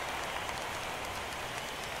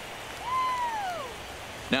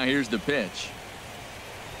 Now here's the pitch.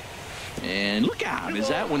 And look out, as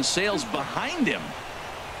that one sails behind him.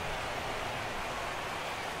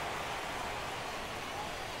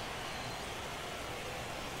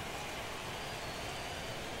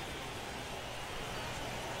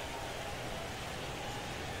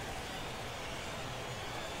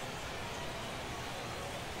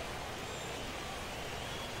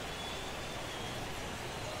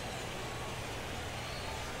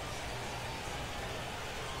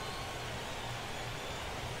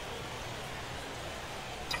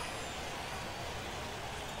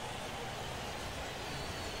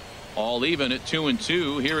 All even at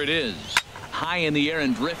 2-2. Here it is. High in the air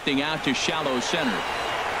and drifting out to shallow center.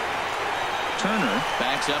 Turner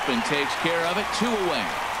backs up and takes care of it. 2 away.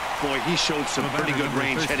 Boy, he showed some pretty good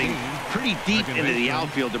range, heading pretty deep into the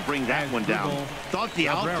outfield to bring that one down. Thought the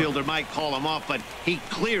outfielder might call him off, but he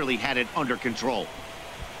clearly had it under control.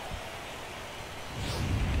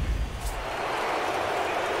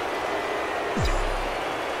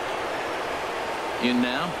 In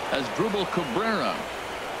now as Drupal Cabrera.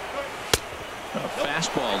 A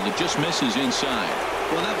fastball that just misses inside.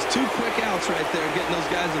 Well, that was 2 quick outs right there, getting those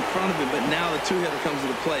guys in front of him, but now the 2-hitter comes to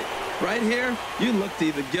the plate. Right here, you look to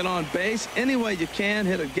either get on base any way you can,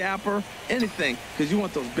 hit a gapper, anything, because you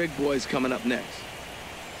want those big boys coming up next.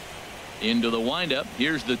 Into the windup.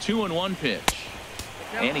 Here's the 2-1 pitch.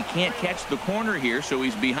 And he can't catch the corner here, so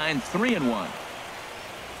he's behind 3-1.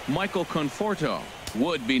 Michael Conforto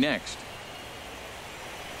would be next.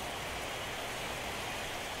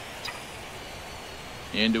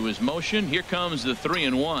 Into his motion. Here comes the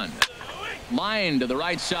 3-1. Line to the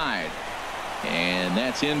right side. And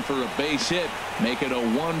that's in for a base hit. Make it a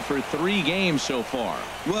 1-for-3 game so far.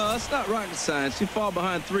 Well, it's not rocket science. You fall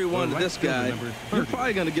behind 3-1 to this guy, you're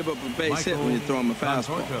probably going to give up a base hit when you throw him a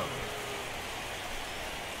fastball.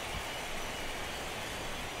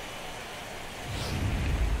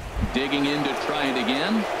 Digging in to try it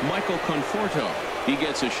again, Michael Conforto. He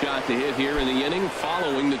gets a shot to hit here in the inning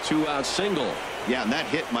following the 2-out single. Yeah, and that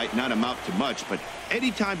hit might not amount to much, but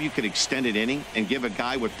anytime you can extend an inning and give a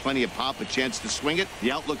guy with plenty of pop a chance to swing it,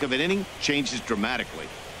 the outlook of an inning changes dramatically.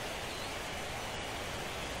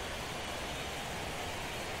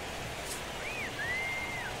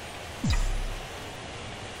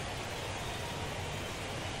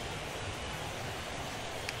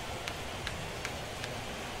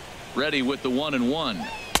 Ready with the 1-1.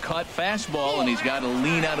 Cut fastball, and he's got to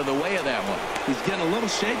lean out of the way of that one. He's getting a little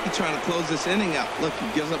shaky trying to close this inning out. Look,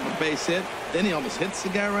 he gives up a base hit. Then he almost hits the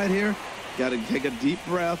guy right here. Got to take a deep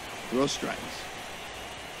breath, throw strikes.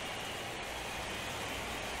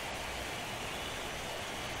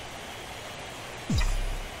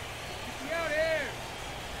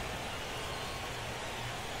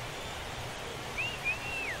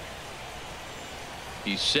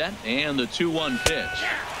 He's set, and the 2-1 pitch.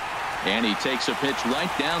 And he takes a pitch right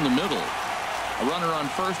down the middle. A runner on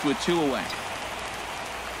first with 2 away.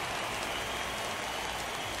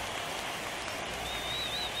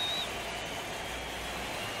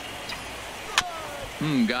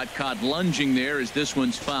 Got caught lunging there as this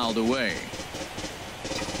one's fouled away.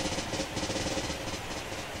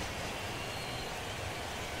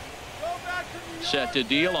 Set to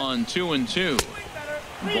deal on 2-2.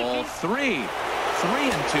 Ball 3.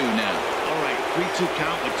 3-2 now. All right, 3-2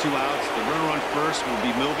 count with 2 outs. The runner on first will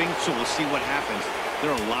be moving, so we'll see what happens.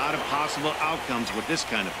 There are a lot of possible outcomes with this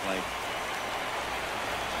kind of play.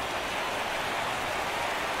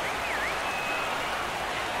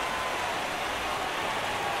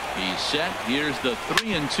 He's set. Here's the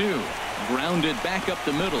 3-2. Grounded back up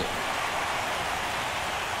the middle.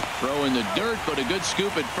 Throw in the dirt, but a good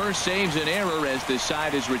scoop at first saves an error as this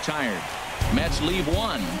side is retired. Mets leave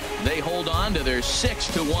 1. They hold on to their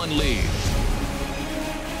 6-1 lead.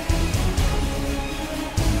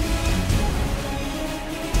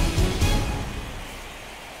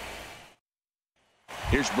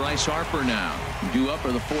 Here's Bryce Harper now. Due up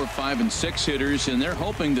are the 4, 5, and 6 hitters, and they're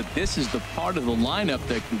hoping that this is the part of the lineup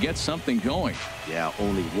that can get something going. Yeah,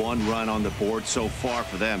 only 1 run on the board so far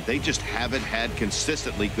for them. They just haven't had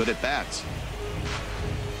consistently good at bats.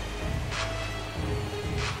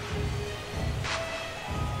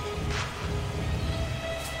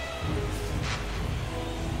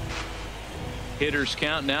 Hitters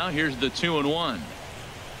count now. Here's the 2-1.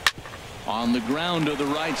 On the ground to the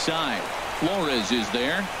right side. Flores is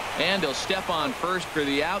there, and he'll step on first for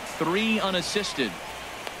the out. 3 unassisted.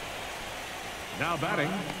 Now batting,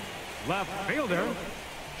 left fielder,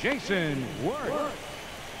 Jason Worth.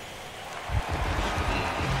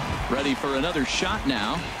 Ready for another shot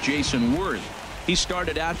now, Jason Worth. He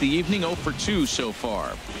started out the evening 0 for 2 so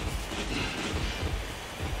far.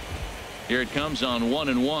 Here it comes on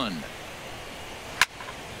 1-1.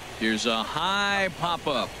 Here's a high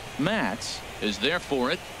pop-up. Matz is there for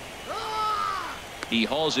it. He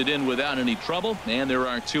hauls it in without any trouble, and there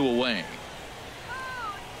are 2 away.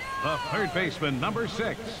 The third baseman, number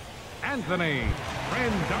 6, Anthony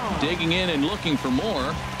Rendon. Digging in and looking for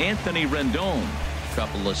more, Anthony Rendon.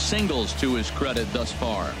 Couple of singles to his credit thus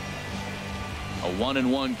far. A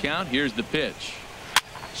 1-1 count. Here's the pitch.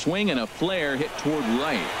 Swing and a flare hit toward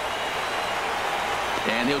right.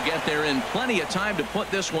 And he'll get there in plenty of time to put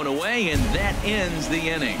this one away, and that ends the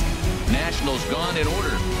inning. Nationals gone in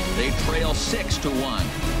order. They trail 6-1.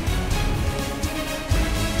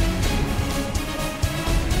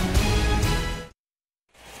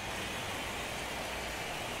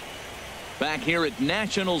 Back here at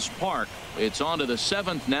Nationals Park, it's on to the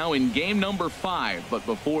 7th now in game number 5. But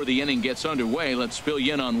before the inning gets underway, let's fill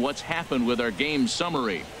you in on what's happened with our game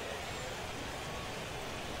summary.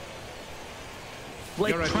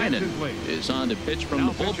 Blake Trinan is on to pitch from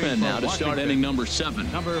the bullpen now to start inning number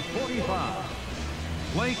 7. Number 45,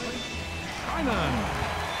 Blake Trinan.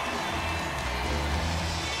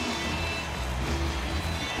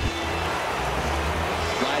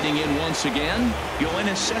 Riding in once again,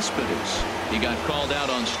 Yoenis Cespedes. He got called out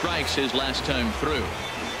on strikes his last time through.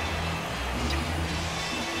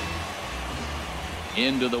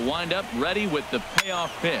 Into the windup, ready with the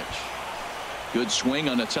payoff pitch. Good swing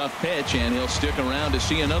on a tough pitch, and he'll stick around to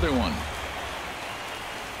see another one.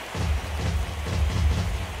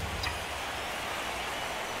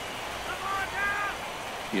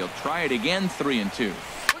 He'll try it again, 3-2.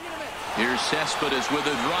 Here's Cespedes with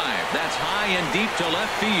a drive. That's high and deep to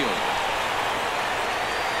left field.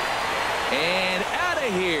 And out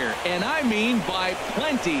of here. And I mean by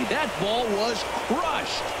plenty. That ball was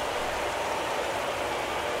crushed.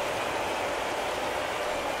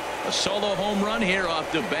 A solo home run here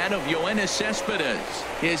off the bat of Yoenis Cespedes.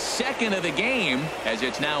 His second of the game, as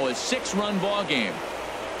it's now a 6-run ball game.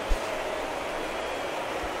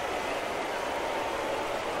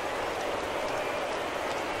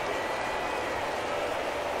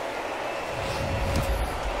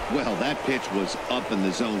 Well, that pitch was up in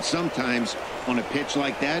the zone. Sometimes on a pitch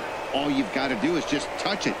like that, all you've got to do is just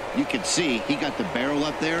touch it. You can see he got the barrel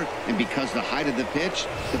up there, and because the height of the pitch,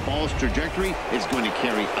 the ball's trajectory is going to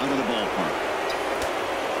carry out of the ballpark.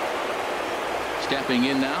 Stepping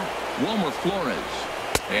in now, Wilmer Flores.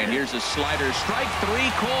 And here's a slider, strike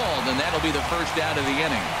 3 called, and that'll be the first out of the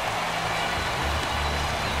inning.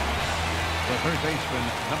 The third baseman,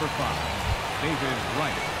 number 5, David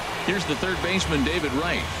Wright. Here's the third baseman, David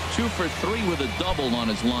Wright. 2 for 3 with a double on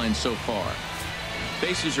his line so far.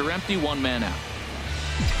 Bases are empty, 1 man out.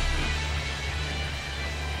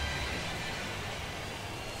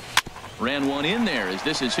 Ran one in there as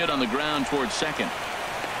this is hit on the ground towards second.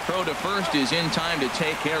 throw to first is in time to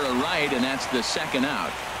take care of right, and that's the second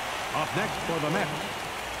out. Up next for the Mets,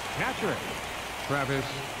 catcher, Travis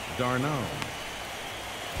d'Arnaud.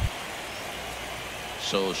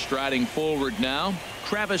 So striding forward now,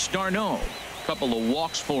 Travis d'Arnaud. Couple of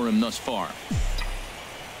walks for him thus far.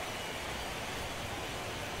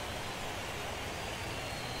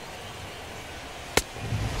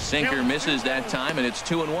 Sinker misses that time, and it's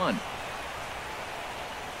 2-1.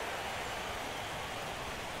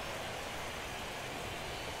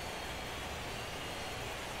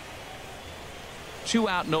 Two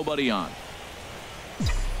out, nobody on.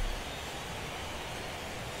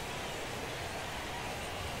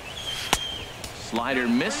 Slider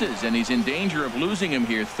misses, and he's in danger of losing him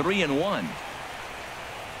here. 3-1.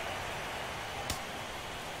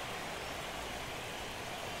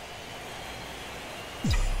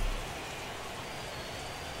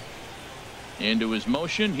 Into his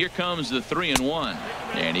motion. Here comes the 3-1.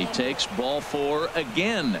 And he takes ball 4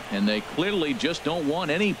 again. And they clearly just don't want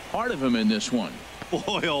any part of him in this one.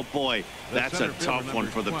 Boy, oh boy, that's a tough one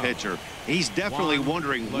for the pitcher. He's definitely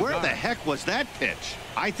wondering, where the heck was that pitch?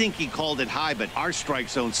 I think he called it high, but our strike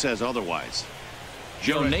zone says otherwise.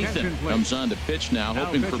 Joe Nathan comes on to pitch now,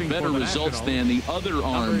 hoping for better results than the other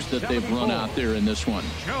arms that they've run out there in this one.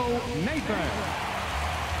 Joe Nathan.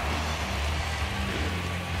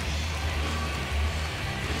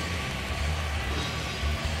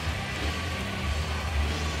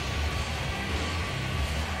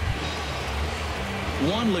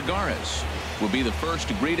 Juan Lagares will be the first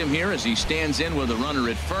to greet him here as he stands in with a runner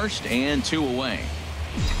at first and 2 away.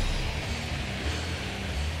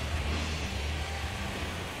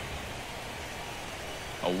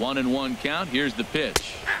 A 1-1 count. Here's the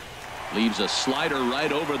pitch. Leaves a slider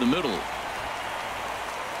right over the middle.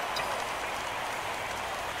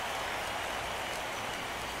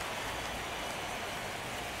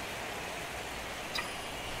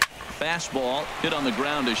 Fastball hit on the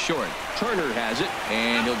ground is short. Turner has it,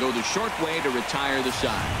 and he'll go the short way to retire the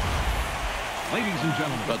side. Ladies and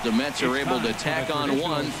gentlemen, But the Mets are able to tack on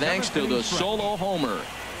one thanks to the solo homer.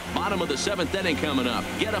 Bottom of the 7th inning coming up.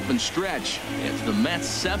 Get up and stretch. It's the Mets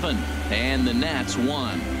 7 and the Nats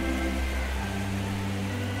 1.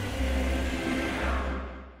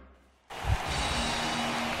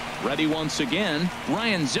 Ready once again,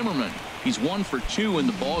 Ryan Zimmerman. He's 1 for 2 in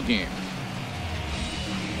the ball game.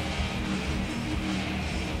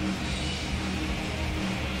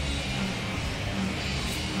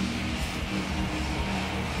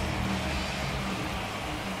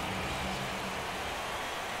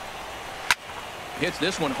 Hits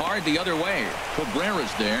this one hard the other way.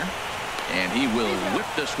 Cabrera's there, and he will whip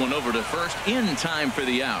this one over to first in time for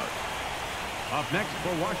the out. up next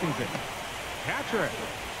for Washington, catcher,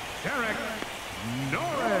 Derek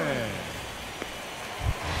Norris.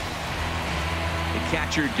 The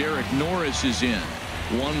catcher Derek Norris is in.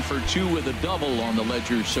 1 for 2 with a double on the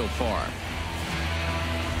ledger so far.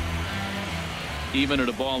 Even at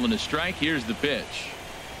a ball and a strike. Here's the pitch.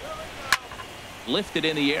 Lifted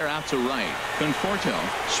in the air out to right. Conforto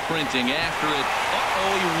sprinting after it.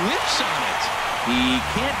 Uh-oh, he whips on it. He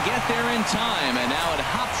can't get there in time, and now it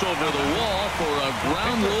hops over the wall for a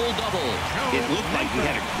ground rule double. It looked like he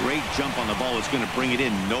had a great jump on the ball. It's going to bring it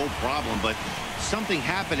in, no problem, but something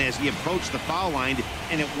happened as he approached the foul line,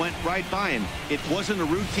 and it went right by him. It wasn't a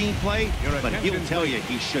routine play, but he'll tell you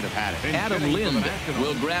he should have had it. Adam Lind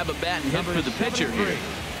will grab a bat and hit for the pitcher here.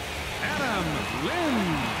 Adam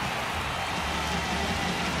Lind.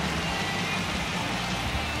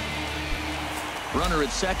 Runner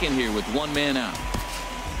at second here with 1 man out.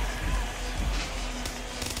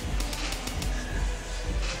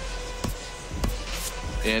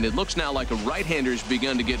 And it looks now like a right-hander's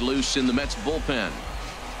begun to get loose in the Mets bullpen.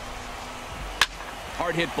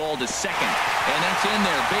 Hard hit ball to second, and that's in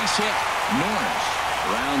there. Base hit. Norris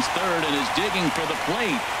rounds third and is digging for the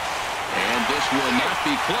plate. And this will not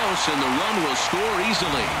be close, and the run will score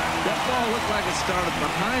easily. That ball looked like it started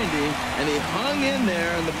behind him, and he hung in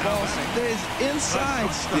there, and the ball stays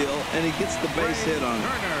inside still, and he gets the base hit on it.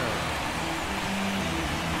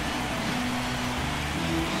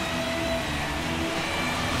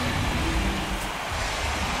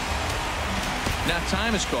 Now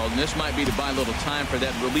time is called, and this might be to buy a little time for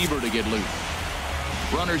that reliever to get loose.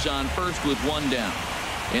 Runners on first with 1 down.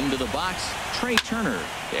 Into the box, Trey Turner,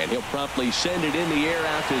 and he'll promptly send it in the air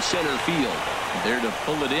out to center field. There to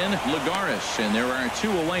pull it in, Lagares, and there are 2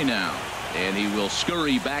 away now. And he will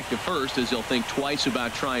scurry back to first as he'll think twice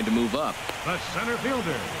about trying to move up. The center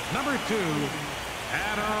fielder, number 2,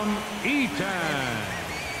 Adam Eaton.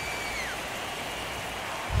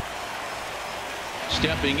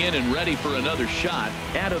 Stepping in and ready for another shot,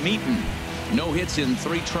 Adam Eaton. No hits in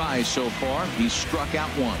 3 tries so far. He's struck out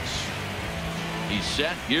once. He's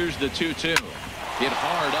set. Here's the 2-2. Hit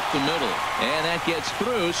hard up the middle, and that gets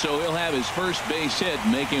through, so he'll have his first base hit,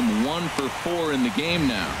 make him 1 for 4 in the game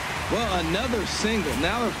now. Well, another single.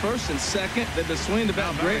 Now they're first and second. They've been swinging the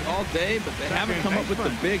bat great all day, but they haven't come up with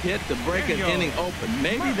the big hit to break an inning open.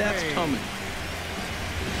 Maybe that's coming.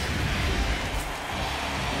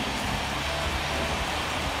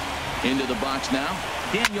 Into the box now,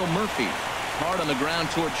 Daniel Murphy. Hard on the ground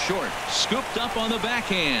towards short. Scooped up on the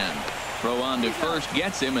backhand. Throw on to first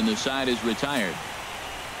gets him, and the side is retired.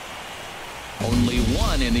 Only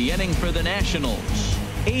 1 in the inning for the Nationals.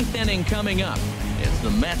 8th inning coming up. It's the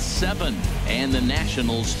Mets 7 and the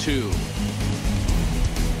Nationals 2.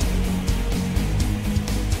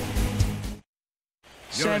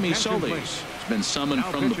 Sammy Solis has been summoned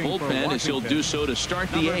from the bullpen as he'll do so to start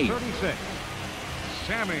the 8th. 36,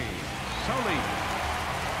 Sammy Solis.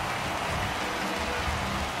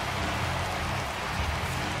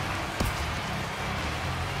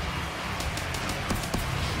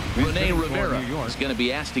 Rene Rivera is going to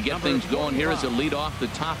be asked to get things going here as a lead off the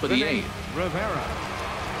top of the 8th. Rivera.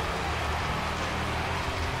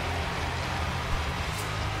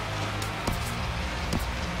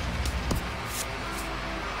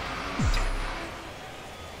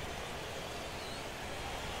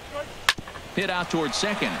 Hit out towards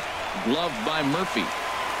second. Gloved by Murphy.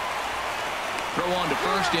 Throw on to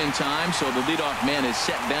first in time, so the leadoff man is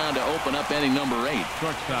set down to open up inning number 8.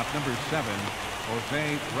 Shortstop number 7,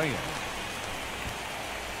 Jose Reyes.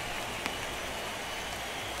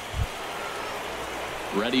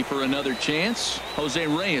 Ready for another chance? Jose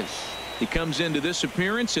Reyes. He comes into this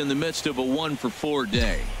appearance in the midst of a 1 for 4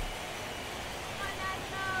 day.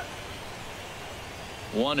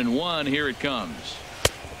 1-1. Here it comes.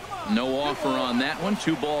 No offer on that one.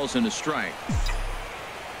 2 balls and a strike.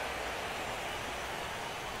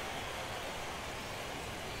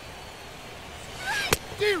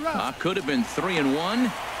 Could have been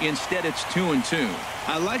 3-1. Instead, it's 2-2.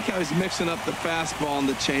 I like how he's mixing up the fastball and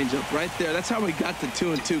the changeup right there. That's how we got the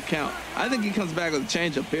 2-2 count. I think he comes back with a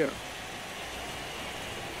changeup here.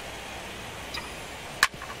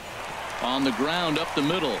 On the ground up the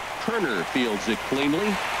middle. Turner fields it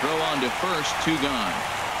cleanly. Throw on to first. 2 gone.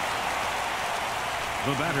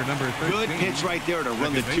 The batter number 13. Good pitch right there to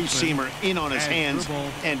run the 2-seamer in on his hands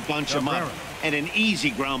and bunch him up. And an easy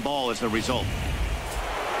ground ball as the result.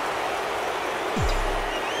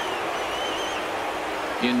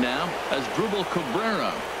 In now as Asdrubal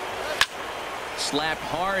Cabrera. Slapped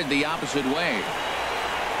hard the opposite way.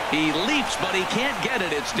 He leaps, but he can't get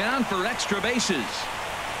it. It's down for extra bases.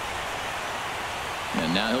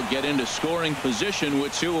 And now he'll get into scoring position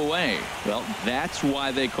with 2 away. Well, that's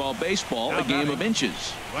why they call baseball a game of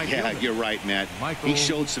inches. Yeah, you're right, Matt. He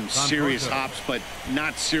showed some serious hops, but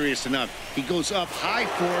not serious enough. He goes up high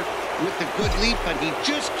for it with a good leap, but he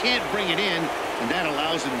just can't bring it in, and that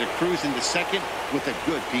allows him to cruise into second with a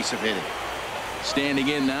good piece of hitting. Standing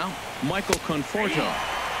in now, Michael Conforto.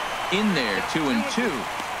 In there, 2-2.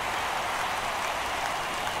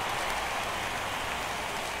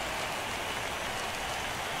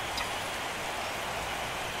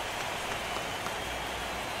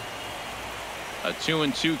 A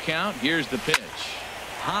 2-2 count. Here's the pitch.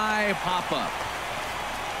 High pop-up.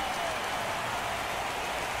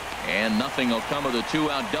 And nothing will come of the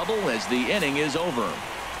 2-out double as the inning is over.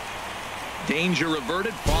 Danger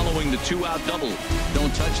averted following the 2-out double.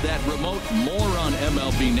 Don't touch that remote. More on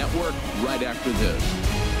MLB Network right after this.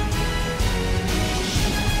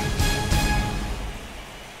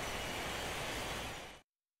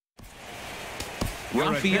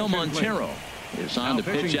 Rafael Montero is on to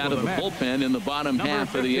pitch out of the bullpen in the bottom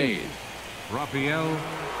half of the 8th. Rafael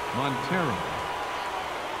Montero.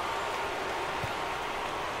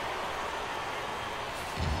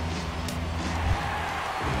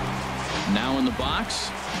 Now in the box,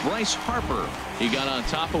 Bryce Harper. He got on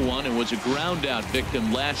top of one and was a ground out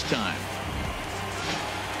victim last time.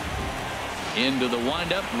 Into the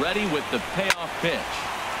windup, ready with the payoff pitch.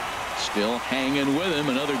 Still hanging with him.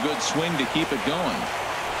 Another good swing to keep it going.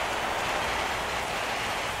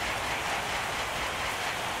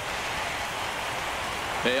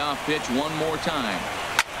 Payoff pitch one more time.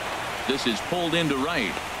 This is pulled into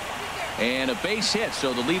right. And a base hit,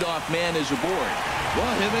 so the leadoff man is aboard.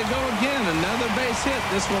 Well, here they go again. Another base hit.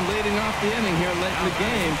 This one leading off the inning here late in the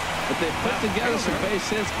game. But they put together some base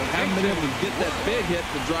hits, but haven't been able to get that big hit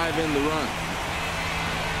to drive in the run.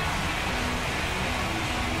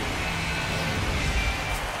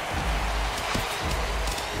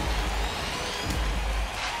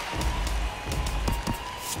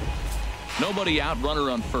 Nobody out, runner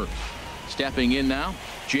on first. Stepping in now,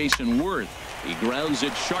 Jason Worth. He grounds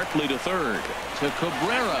it sharply to third. To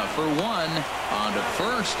Cabrera for one. On to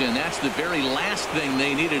first, and that's the very last thing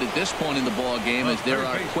they needed at this point in the ball game, as there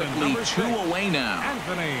are quickly 2 away now.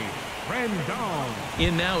 Anthony Rendon.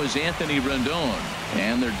 In now is Anthony Rendon,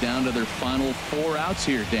 and they're down to their final 4 outs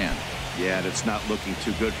here, Dan. Yeah, and it's not looking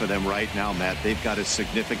too good for them right now, Matt. They've got a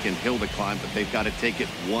significant hill to climb, but they've got to take it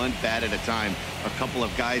one bat at a time. A couple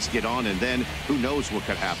of guys get on, and then who knows what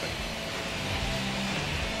could happen.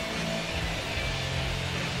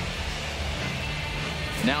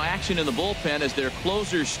 Now action in the bullpen as their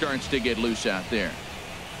closer starts to get loose out there.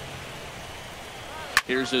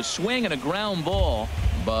 Here's a swing and a ground ball,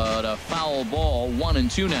 but a foul ball.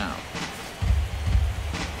 1-2 now.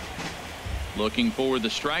 Looking for the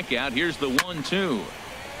strikeout. Here's the 1-2.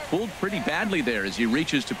 Pulled pretty badly there as he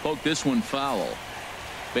reaches to poke this one foul.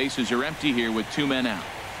 Bases are empty here with 2 men out.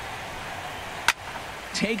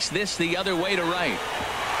 Takes this the other way to right.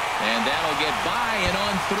 And that'll get by and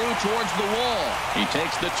on through towards the wall. He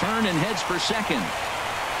takes the turn and heads for second.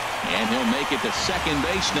 And he'll make it to second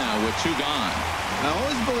base now with 2 gone. I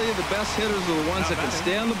always believe the best hitters are the ones that can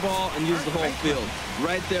stay on the ball and use the whole field.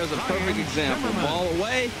 Right there is a perfect example. Ball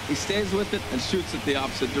away, he stays with it and shoots it the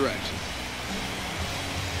opposite direction.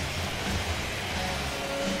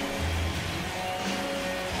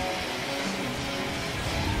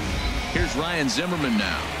 Here's Ryan Zimmerman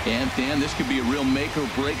now. And Dan, this could be a real make or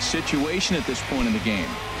break situation at this point in the game.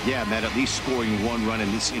 Yeah, Matt, at least scoring 1 run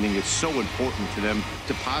in this inning is so important to them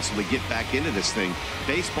to possibly get back into this thing.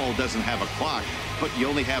 Baseball doesn't have a clock, but you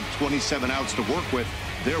only have 27 outs to work with.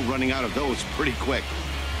 They're running out of those pretty quick.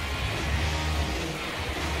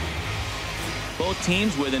 Both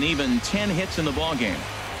teams with an even 10 hits in the ballgame.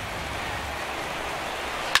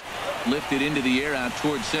 Lifted into the air out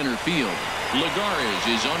towards center field. Lagares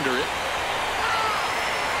is under it.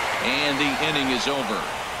 And the inning is over.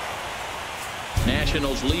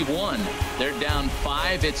 Nationals leave 1. They're down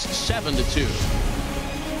 5. It's 7-2.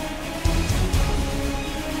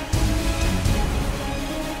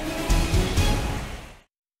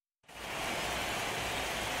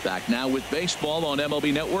 Back now with baseball on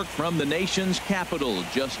MLB Network from the nation's capital,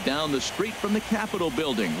 just down the street from the Capitol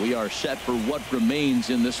building. We are set for what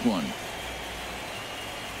remains in this one.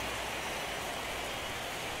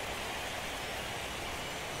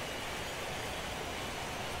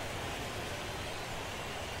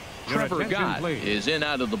 Trevor Gott is in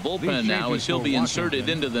out of the bullpen now as he'll be inserted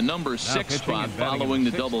into the number 6 spot following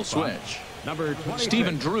the double switch.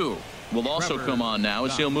 Stephen Drew will also come on now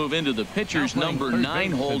as he'll move into the pitcher's number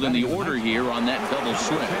 9 hold in the order here on that double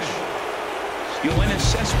switch. Yoenis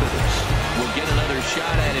Cespedes will get another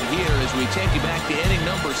shot at it here as we take you back to inning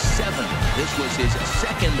number 7. This was his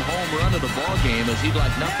 2nd home run of the ball game, as he'd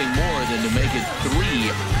like nothing more than to make it 3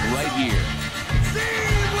 right here.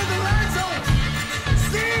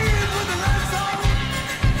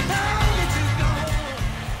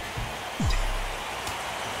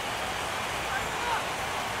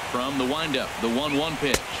 From the windup, the 1-1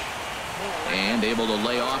 pitch. And able to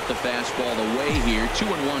lay off the fastball away here.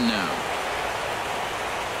 2-1 now.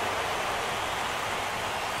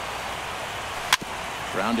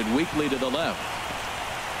 Grounded weakly to the left.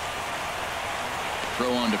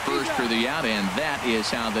 Throw on to first for the out, and that is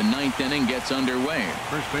how the 9th inning gets underway.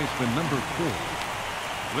 First baseman number 4,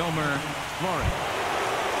 Wilmer Flores.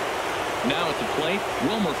 Now at the plate,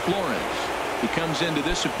 Wilmer Flores. He comes into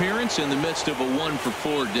this appearance in the midst of a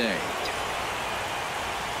 1-for-4 day.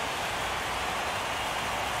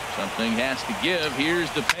 Something has to give.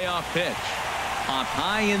 Here's the payoff pitch. Hop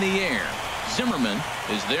high in the air. Zimmerman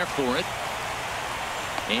is there for it.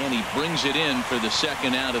 And he brings it in for the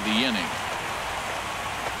 2nd out of the inning.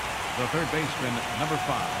 The third baseman, number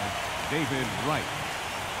 5, David Wright.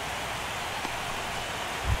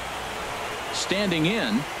 Standing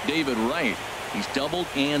in, David Wright. He's doubled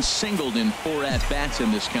and singled in 4 at-bats in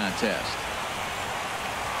this contest.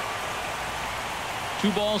 2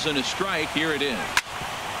 balls and a strike. Here it is.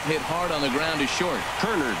 Hit hard on the ground to short.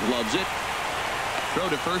 Kerner gloves it. Throw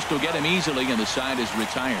to first will get him easily, and the side is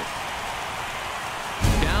retired.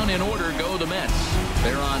 Down in order go the Mets.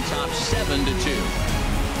 They're on top 7-2.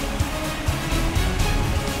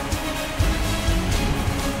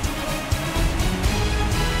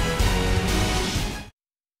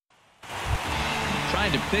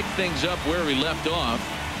 To pick things up where we left off,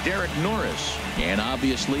 Derek Norris. And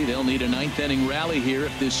obviously they'll need a 9th inning rally here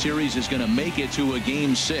if this series is going to make it to a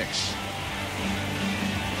game 6.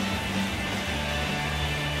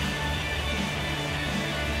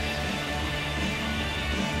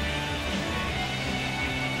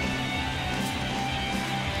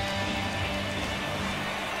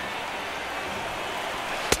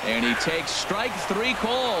 And he takes strike 3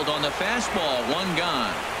 called on the fastball. 1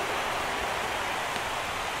 gone.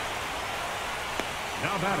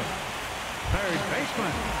 Now batting, third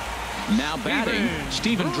baseman. Now batting,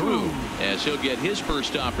 Stephen Drew, as he'll get his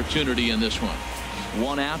first opportunity in this one.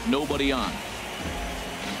 1 out, nobody on.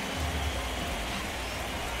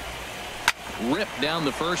 Ripped down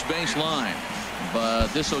the first base line, but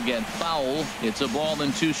this will get foul. It's a ball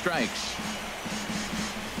and 2 strikes.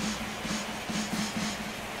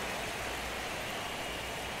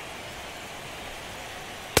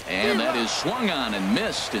 And that is swung on and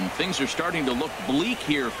missed, and things are starting to look bleak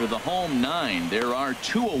here for the home 9. There are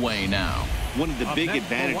 2 away now. One of the big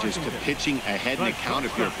advantages to pitching ahead in the count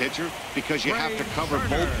if you're a pitcher, because you have to cover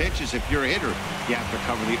both pitches if you're a hitter. You have to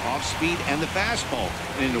cover the off speed and the fastball.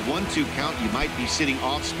 And in a 1-2 count, you might be sitting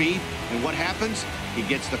off speed, and what happens? He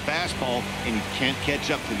gets the fastball, and he can't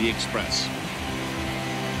catch up to the express.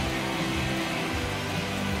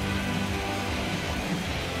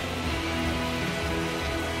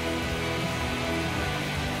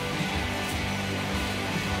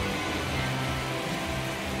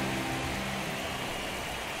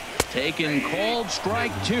 Taken called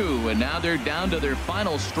strike 2, and now they're down to their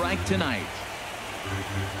final strike tonight.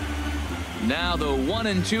 Now the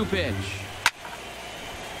 1-2 pitch.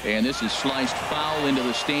 And this is sliced foul into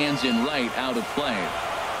the stands in right, out of play.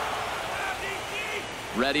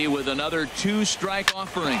 Ready with another 2-strike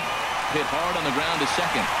offering. Hit hard on the ground to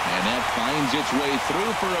second, and that finds its way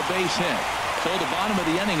through for a base hit. So the bottom of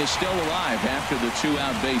the inning is still alive after the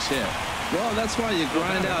 2-out base hit. Well, that's why you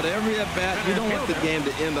grind out every at-bat. You don't want the game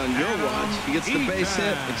to end on your watch. He gets the base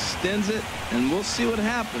hit, extends it, and we'll see what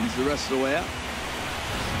happens the rest of the way out.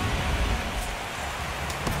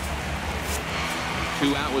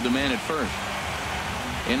 2 out with the man at first.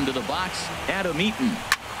 Into the box, Adam Eaton.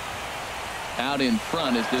 Out in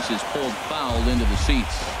front as this is pulled foul into the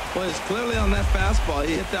seats. Well, it's clearly on that fastball.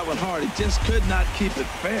 He hit that one hard. He just could not keep it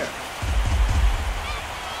fair.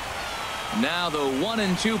 Now the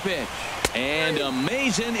 1-2 pitch. And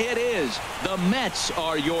amazing it is. The Mets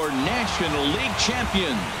are your National League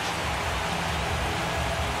champions.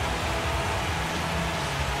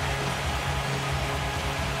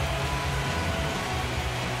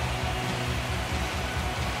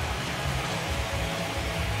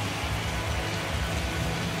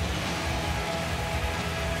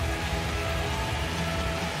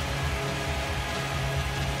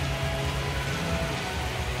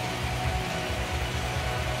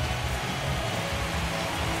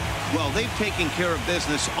 Well, they've taken care of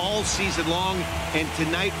business all season long, and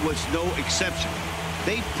tonight was no exception.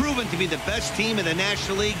 They've proven to be the best team in the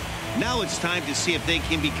National League. Now it's time to see if they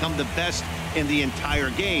can become the best in the entire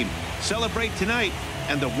game. Celebrate tonight,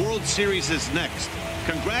 and the World Series is next.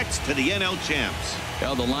 Congrats to the NL champs.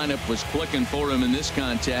 Well, the lineup was clicking for him in this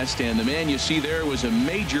contest, and the man you see there was a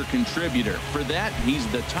major contributor. For that, he's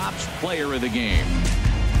the top player of the game.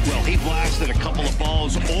 Well, he blasted a couple of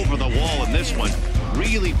balls over the wall in this one.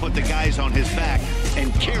 Really put the guys on his back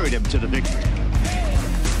and carried him to the victory.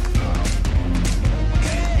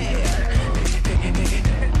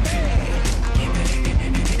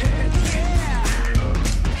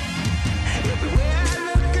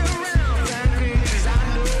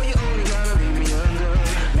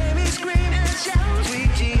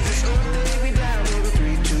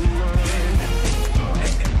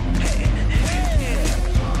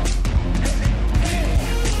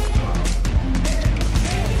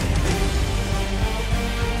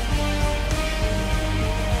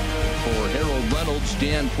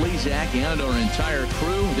 Dan Plesac and our entire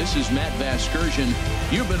crew, this is Matt Vasgersian.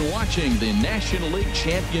 You've been watching the National League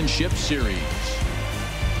Championship Series.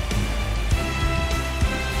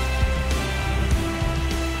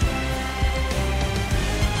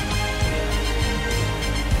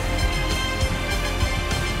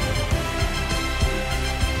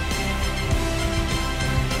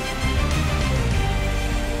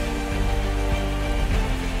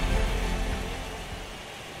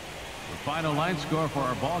 Final line score for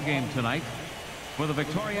our ball game tonight. For the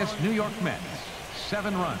victorious New York Mets,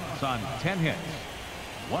 7 runs on 10 hits,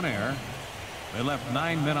 1 error. They left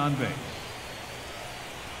 9 men on base.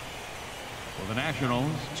 For the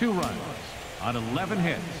Nationals, 2 runs on 11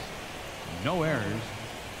 hits, no errors.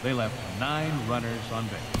 They left 9 runners on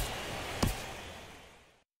base.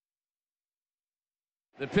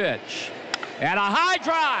 The pitch. And a high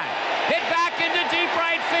drive. Hit back into deep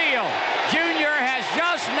right field. Junior has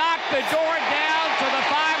just knocked the door down to the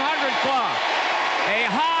 500 club. A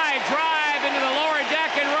high drive into the lower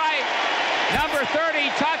deck and right. Number 30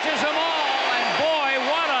 touches them all. And boy,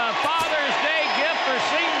 what a Father's Day gift for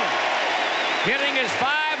Senior. Hitting his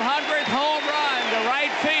 500th home run to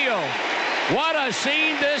right field. What a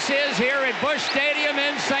scene this is here at Busch Stadium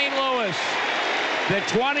in St. Louis. The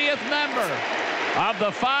 20th member of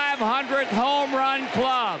the 500th Home Run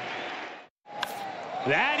Club.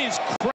 That is crazy.